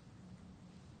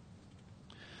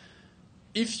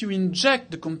 If you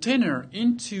inject the container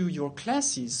into your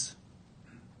classes,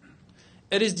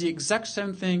 it is the exact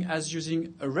same thing as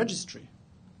using a registry.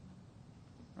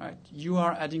 Right? You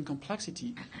are adding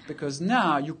complexity because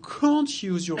now you can't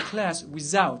use your class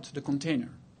without the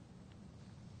container.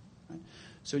 Right?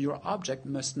 So your object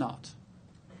must not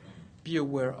be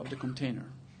aware of the container.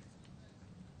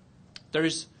 There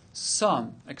is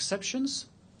some exceptions.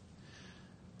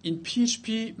 In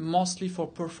PHP, mostly for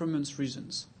performance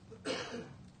reasons.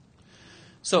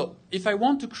 So if I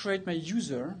want to create my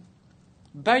user,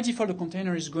 by default the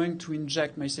container is going to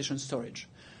inject my session storage.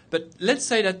 But let's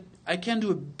say that I can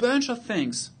do a bunch of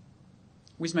things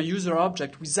with my user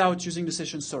object without using the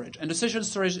session storage. And the session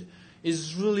storage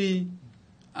is really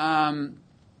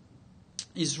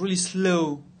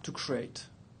slow to create.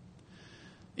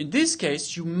 In this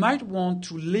case, you might want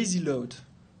to lazy load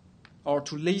or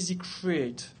to lazy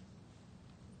create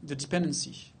the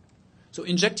dependency. So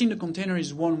injecting the container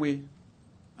is one way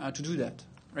to do that,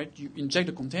 right? You inject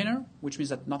the container, which means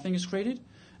that nothing is created,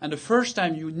 and the first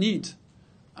time you need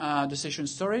the session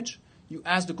storage, you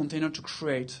ask the container to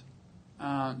create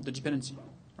the dependency,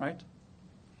 right?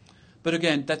 But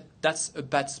again, that's a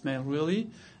bad smell,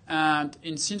 really. And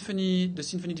in Symfony, the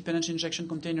Symfony Dependency Injection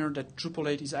Container that Drupal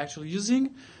 8 is actually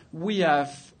using, we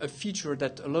have a feature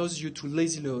that allows you to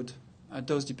lazy load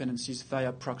those dependencies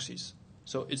via proxies.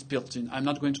 So it's built in. I'm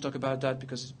not going to talk about that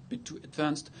because it's a bit too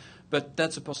advanced, but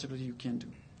that's a possibility you can do.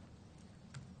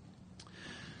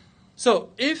 So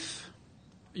if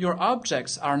your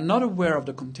objects are not aware of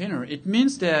the container, it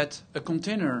means that a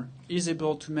container is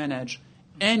able to manage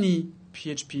any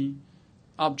PHP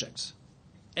objects,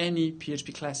 any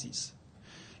PHP classes.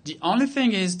 The only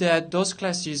thing is that those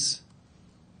classes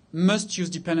must use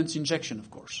dependency injection, of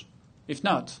course. If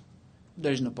not,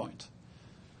 there is no point.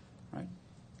 Right?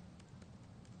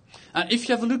 And if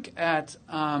you have a look at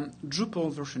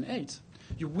Drupal version 8,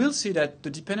 you will see that the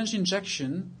dependency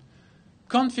injection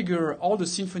configure all the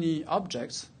Symfony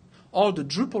objects, all the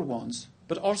Drupal ones,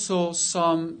 but also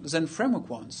some Zen framework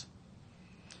ones.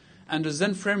 And the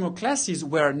Zen framework classes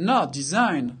were not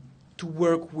designed to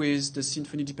work with the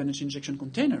Symfony Dependency Injection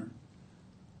Container.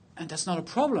 And that's not a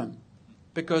problem,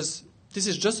 because this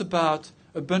is just about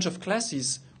a bunch of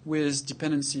classes with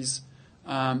dependencies,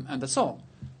 and that's all.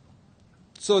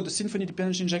 So the Symfony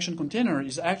Dependency Injection Container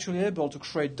is actually able to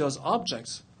create those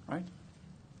objects, right?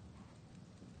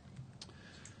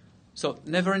 So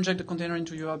never inject the container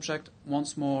into your object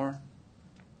once more.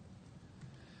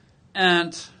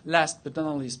 And last but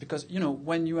not least, because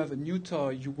when you have a new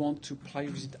toy, you want to play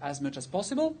with it as much as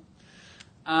possible,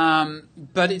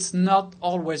 but it's not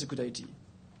always a good idea.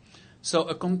 So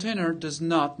a container does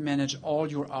not manage all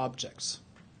your objects.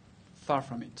 Far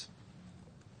from it.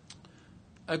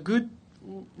 A good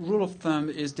rule of thumb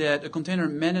is that a container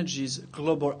manages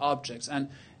global objects. And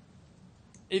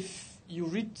if you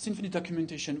read Symfony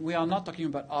documentation, we are not talking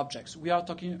about objects. We are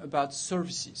talking about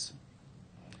services.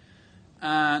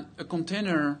 And a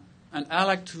container, and I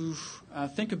like to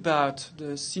think about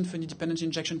the Symfony Dependency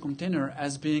Injection Container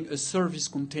as being a service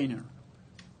container.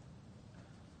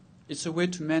 It's a way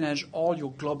to manage all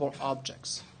your global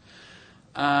objects.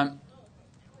 I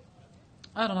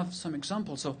don't have some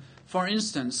examples. So, for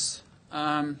instance,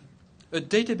 a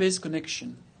database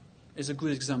connection is a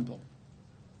good example.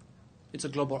 It's a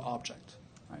global object,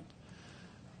 right?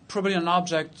 Probably an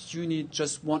object you need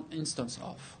just one instance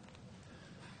of.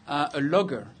 A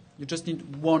logger, you just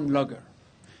need one logger.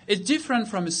 It's different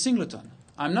from a singleton.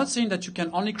 I'm not saying that you can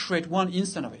only create one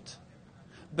instance of it,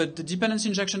 but the dependency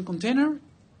injection container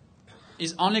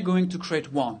is only going to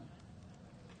create one.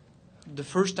 The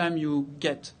first time you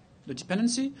get the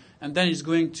dependency, and then it's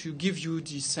going to give you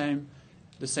the same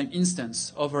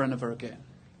instance over and over again. Is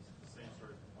it the same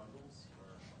story for bundles?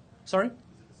 Or Sorry? is it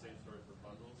the same story for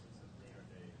bundles in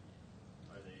Symfony?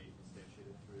 Are they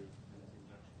instantiated through dependency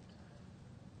injection?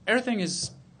 Everything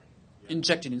is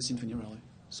injected in Symfony, really.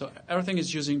 So everything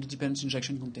is using the dependency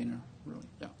injection container, really.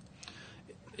 Yeah.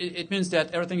 It means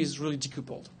that everything is really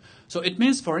decoupled. So it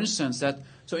means, for instance, that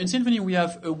in Symfony we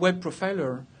have a web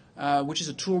profiler, which is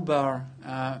a toolbar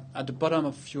at the bottom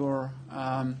of your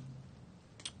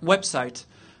website.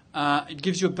 It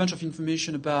gives you a bunch of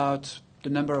information about the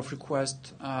number of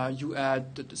requests you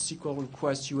had, the SQL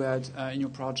requests you had in your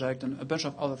project, and a bunch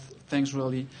of other things,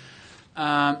 really.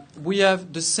 We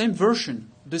have the same version,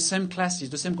 the same classes,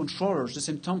 the same controllers, the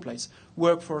same templates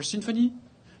work for Symfony.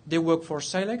 They work for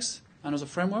Silex, another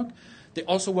framework. They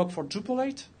also work for Drupal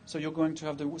 8. So you're going to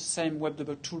have the same web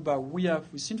debug toolbar we have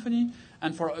with Symfony,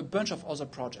 and for a bunch of other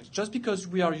projects, just because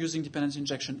we are using dependency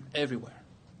injection everywhere.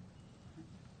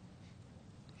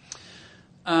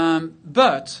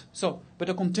 But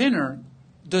a container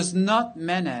does not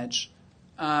manage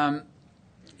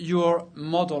your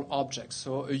model objects.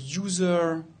 So a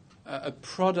user, a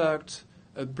product,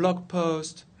 a blog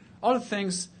post, all the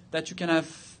things that you can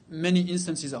have many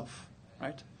instances of,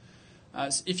 right?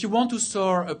 If you want to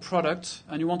store a product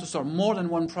and you want to store more than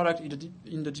one product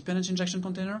in the dependency injection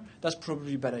container, that's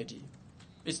probably a bad idea.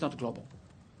 It's not global.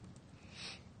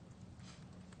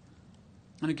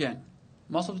 And again,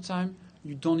 most of the time,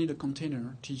 you don't need a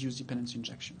container to use dependency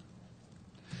injection.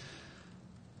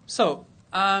 So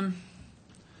I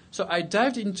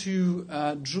dived into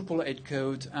Drupal 8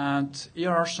 code, and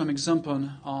here are some examples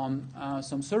on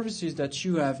some services that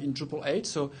you have in Drupal 8.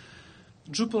 So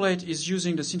Drupal 8 is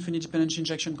using the Symfony Dependency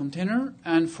Injection Container,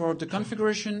 and for the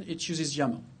configuration, it uses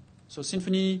YAML. So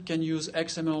Symfony can use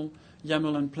XML,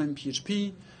 YAML, and plain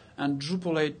PHP, and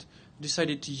Drupal 8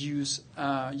 decided to use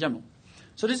YAML.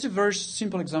 So this is a very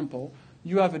simple example.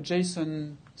 You have a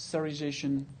JSON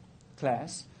serialization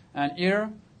class, and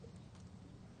here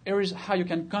is how you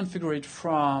can configure it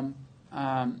from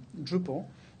Drupal.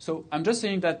 So I'm just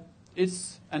saying that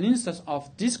it's an instance of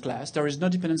this class. There is no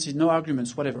dependency, no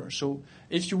arguments, whatever. So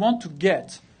if you want to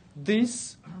get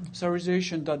this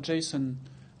serialization.json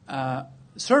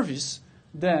service,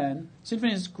 then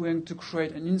Symfony is going to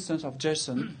create an instance of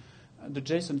JSON, the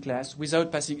JSON class,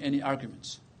 without passing any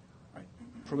arguments, right?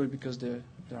 Probably because there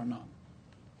are none.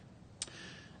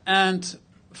 And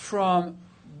from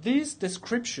this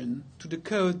description to the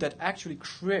code that actually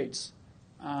creates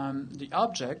the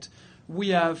object, we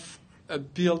have a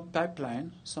build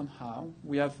pipeline somehow.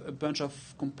 We have a bunch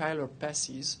of compiler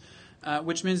passes,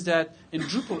 which means that in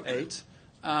Drupal 8,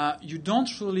 you don't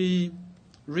really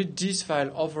read this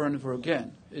file over and over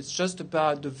again. It's just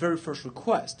about the very first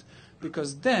request,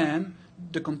 because then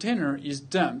the container is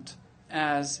dumped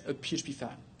as a PHP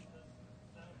file.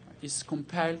 It's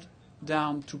compiled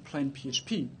down to plain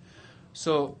PHP.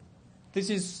 So this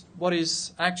is what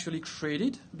is actually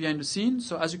created behind the scene.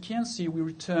 So as you can see, we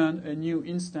return a new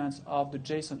instance of the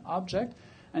JSON object.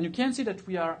 And you can see that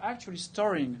we are actually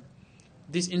storing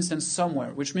this instance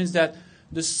somewhere, which means that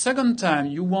the second time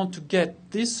you want to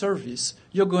get this service,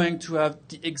 you're going to have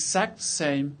the exact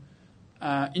same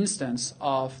instance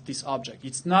of this object.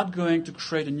 It's not going to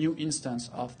create a new instance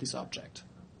of this object.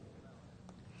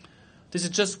 This is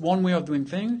just one way of doing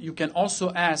things. You can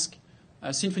also ask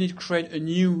Symfony to create a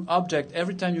new object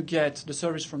every time you get the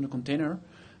service from the container,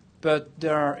 but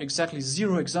there are exactly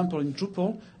 0 examples in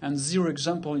Drupal and 0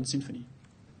 examples in Symfony.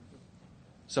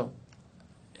 So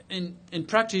in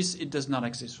practice, it does not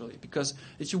exist really, because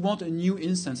if you want a new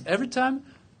instance every time,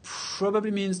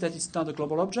 probably means that it's not a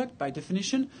global object by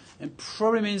definition, and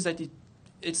probably means that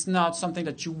it's not something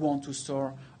that you want to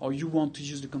store or you want to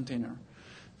use the container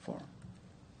for.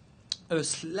 A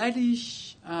slightly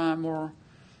more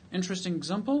interesting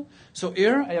example. So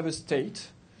here I have a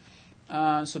state.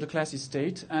 So the class is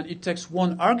state, and it takes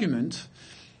one argument.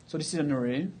 So this is an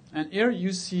array. And here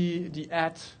you see the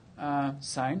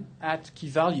sign, key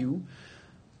value.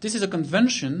 This is a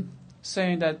convention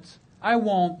saying that I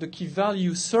want the key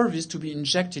value service to be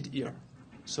injected here.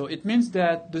 So it means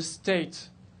that the state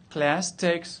class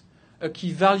takes a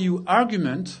key value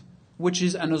argument, which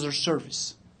is another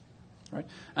service. Right?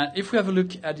 And if we have a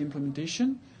look at the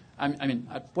implementation,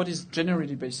 at what is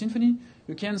generated by Symfony,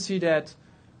 you can see that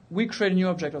we create a new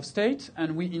object of state,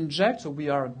 and we inject, so we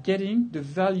are getting the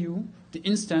value, the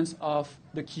instance of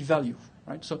the key value.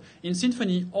 Right? So in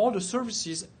Symfony, all the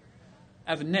services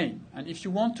have a name. And if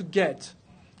you want to get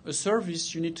a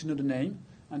service, you need to know the name.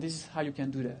 And this is how you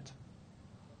can do that.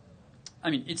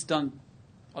 It's done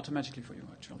automatically for you,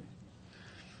 actually.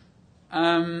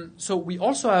 So we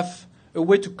also have a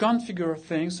way to configure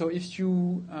things. So if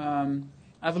you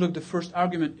have a look, the first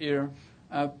argument here,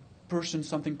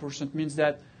 %, means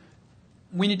that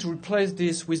we need to replace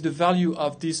this with the value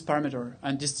of this parameter.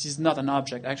 And this is not an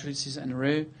object. Actually, this is an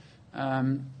array.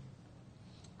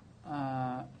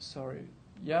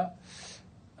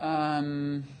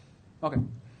 Okay.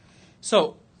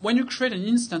 So when you create an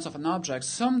instance of an object,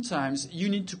 sometimes you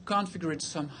need to configure it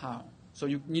somehow. So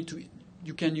you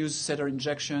can use setter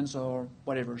injections or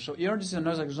whatever. So here, this is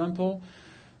another example.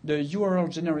 The URL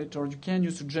generator you can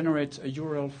use to generate a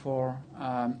URL for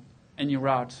any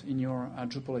route in your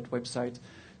Drupal website.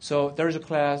 So there is a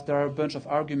class, there are a bunch of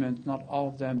arguments, not all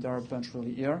of them, there are a bunch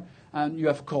really here. And you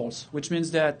have calls, which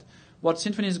means that what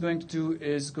Symfony is going to do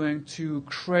is going to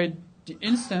create the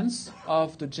instance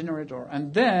of the generator,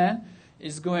 and then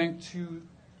is going to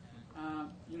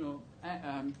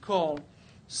call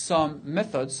some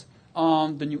methods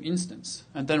on the new instance,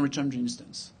 and then return the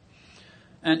instance.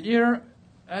 And here,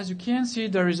 as you can see,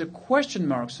 there is a question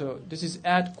mark. So this is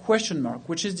add question mark,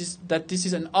 which is this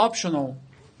is an optional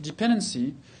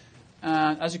dependency.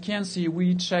 And as you can see,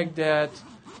 we check that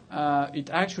it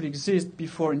actually exists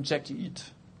before injecting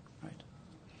it. Right?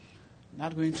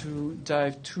 Not going to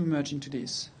dive too much into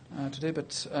this today,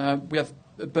 but we have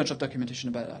a bunch of documentation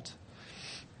about that.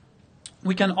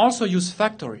 We can also use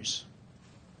factories.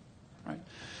 Right?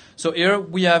 So here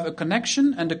we have a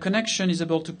connection, and the connection is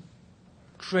able to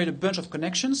create a bunch of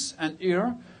connections. And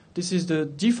here, this is the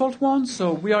default one.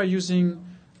 So we are using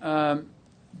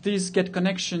this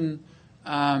getConnection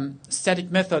static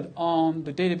method on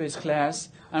the database class,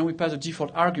 and we pass a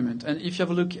default argument. And if you have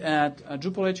a look at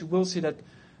Drupal, you will see that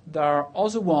there are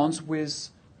other ones with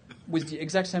the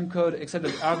exact same code, except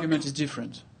that the argument is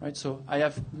different. Right? So I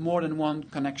have more than one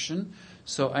connection,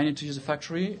 so I need to use a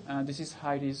factory, and this is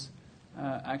how it is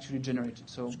actually generated.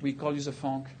 So we call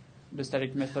userfunc the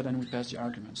static method, and we pass the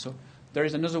argument. So there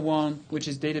is another one which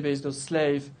is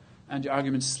database.slave, and the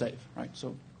argument is slave. Right?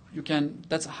 So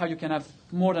that's how you can have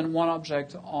more than one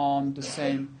object on the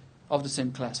same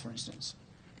class, for instance.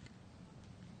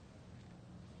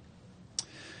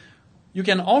 You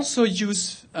can also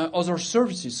use other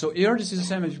services. So here, this is the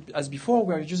same as before.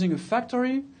 We are using a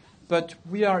factory, but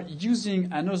we are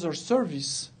using another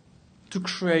service to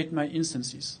create my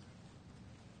instances.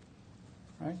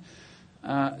 Right?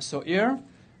 So here,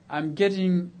 I'm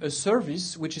getting a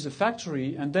service, which is a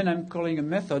factory, and then I'm calling a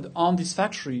method on this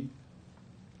factory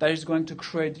that is going to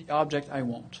create the object I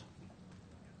want.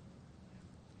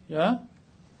 Yeah?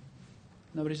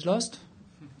 Nobody's lost?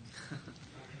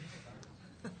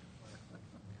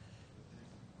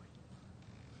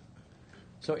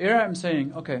 So here I'm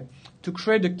saying, okay, to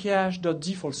create the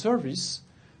cache.default service,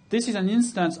 this is an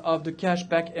instance of the cache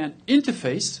backend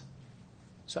interface.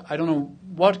 So I don't know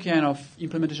what kind of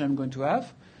implementation I'm going to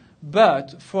have.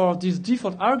 But for this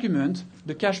default argument,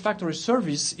 the cache factory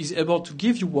service is able to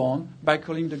give you one by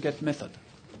calling the get method.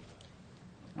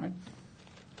 right?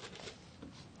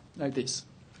 Like this.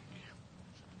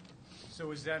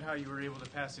 So is that how you were able to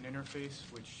pass an interface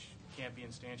which can't be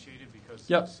instantiated because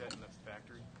Yep. it's set in the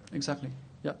factory? Exactly.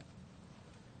 Yeah.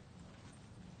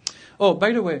 Oh,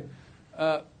 by the way,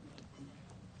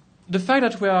 the fact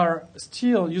that we are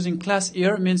still using class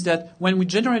here means that when we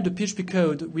generate the PHP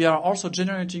code, we are also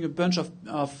generating a bunch of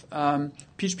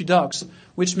PHP docs,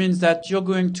 which means that you're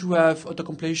going to have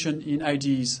autocompletion in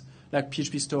IDEs like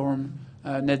PHP Storm,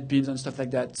 NetBeans, and stuff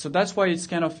like that. So that's why it's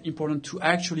kind of important to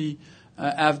actually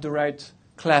have the right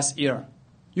class here.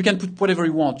 You can put whatever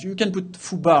you want. You can put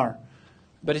foobar,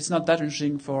 but it's not that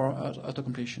interesting for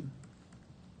autocompletion.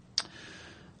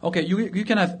 Okay, you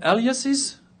can have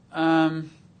aliases.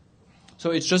 So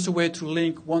it's just a way to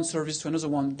link one service to another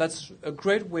one. That's a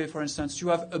great way, for instance. You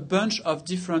have a bunch of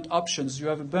different options. You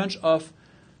have a bunch of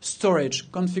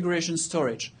storage, configuration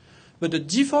storage. But the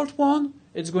default one,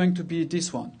 it's going to be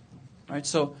this one. Right?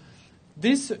 So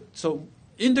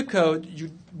in the code, you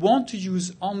want to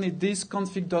use only this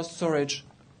config.storage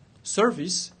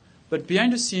service, but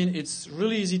behind the scene, it's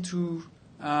really easy to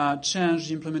change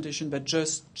the implementation by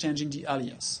just changing the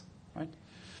alias. Right?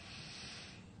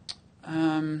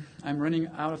 I'm running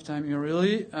out of time here,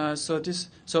 really. So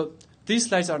these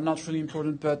slides are not really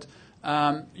important, but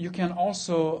you can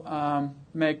also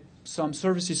make some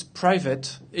services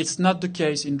private. It's not the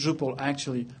case in Drupal,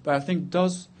 actually, but I think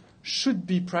those should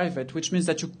be private, which means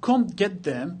that you can't get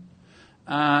them,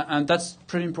 and that's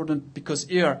pretty important because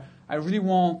here I really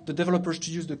want the developers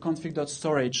to use the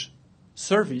config.storage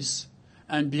service,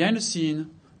 and behind the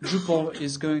scene, Drupal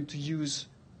is going to use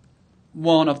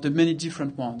one of the many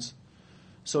different ones.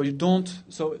 So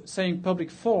saying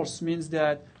public false means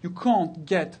that you can't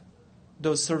get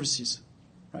those services,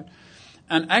 right?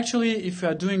 And actually, if you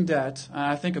are doing that,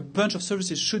 I think a bunch of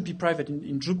services should be private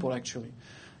in Drupal, actually.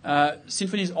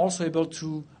 Symfony is also able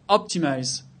to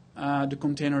optimize the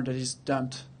container that is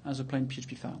dumped as a plain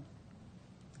PHP file.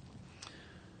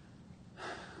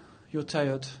 You're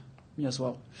tired, me as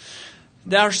well.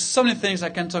 There are so many things I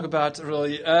can talk about,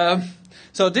 really.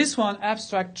 So this one,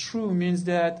 abstract true, means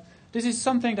that this is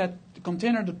something that the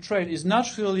container, the thread, is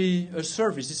not really a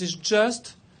service. This is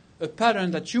just a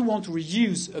pattern that you want to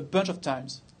reuse a bunch of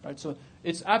times. Right? So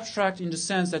it's abstract in the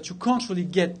sense that you can't really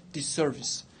get this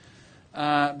service.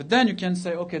 But then you can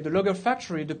say, okay, the logger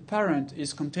factory, the parent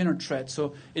is container thread.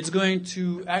 So it's going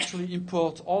to actually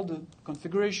import all the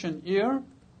configuration here.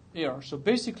 So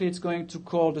basically, it's going to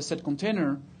call the set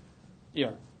container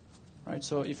here. Right?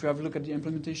 So if you have a look at the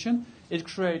implementation, it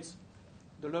creates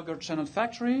the logger channel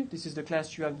factory. This is the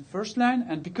class you have in the first line.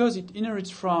 And because it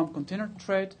inherits from container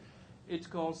thread,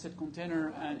 it calls set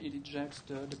container and it injects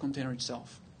the container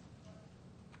itself.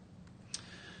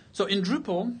 So in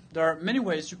Drupal, there are many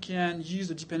ways you can use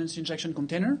the dependency injection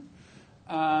container.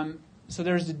 So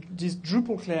there's this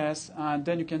Drupal class, and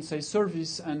then you can say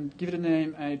service and give it a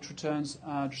name, and it returns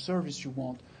the service you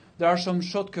want. There are some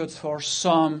shortcuts for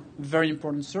some very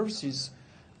important services.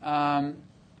 And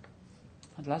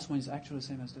the last one is actually the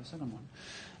same as the second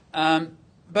one.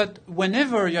 But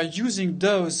whenever you are using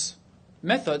those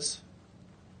methods,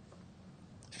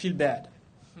 feel bad,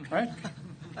 right?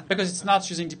 Because it's not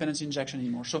using dependency injection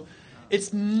anymore. So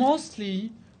it's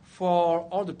mostly for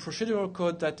all the procedural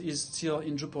code that is still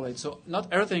in Drupal 8. So not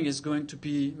everything is going to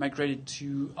be migrated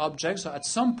to objects. So at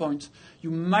some point,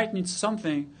 you might need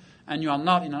something, and you are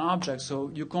not in an object,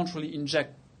 so you can't really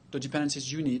inject the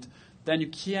dependencies you need. Then you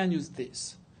can use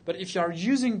this. But if you are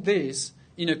using this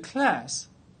in a class,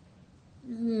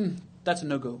 that's a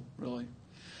no-go, really.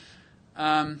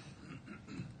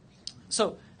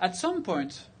 So at some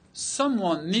point,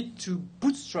 someone needs to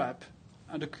bootstrap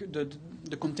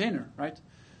the container, right?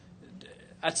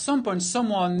 At some point,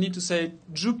 someone needs to say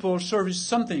Drupal service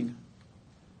something,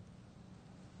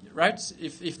 right?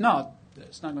 If not,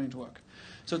 it's not going to work.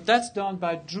 So that's done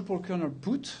by Drupal kernel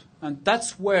boot, and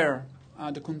that's where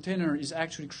the container is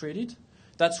actually created.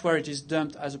 That's where it is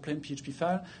dumped as a plain PHP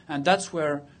file, and that's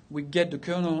where we get the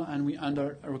kernel and we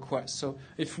enter a request. So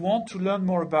if you want to learn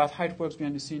more about how it works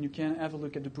behind the scene, you can have a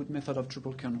look at the boot method of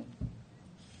Drupal kernel.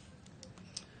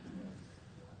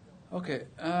 Okay,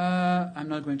 I'm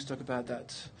not going to talk about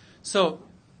that. So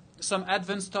some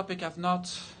advanced topic I've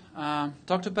not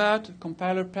talked about,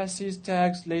 compiler passes,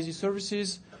 tags, lazy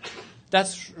services.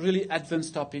 That's really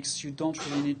advanced topics you don't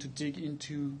really need to dig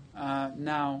into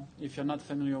now if you're not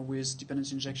familiar with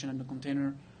dependency injection and the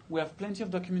container. We have plenty of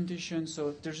documentation,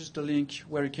 so there's just a link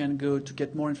where you can go to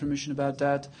get more information about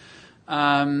that.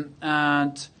 And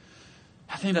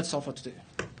I think that's all for today.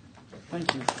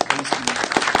 Thank you for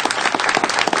listening.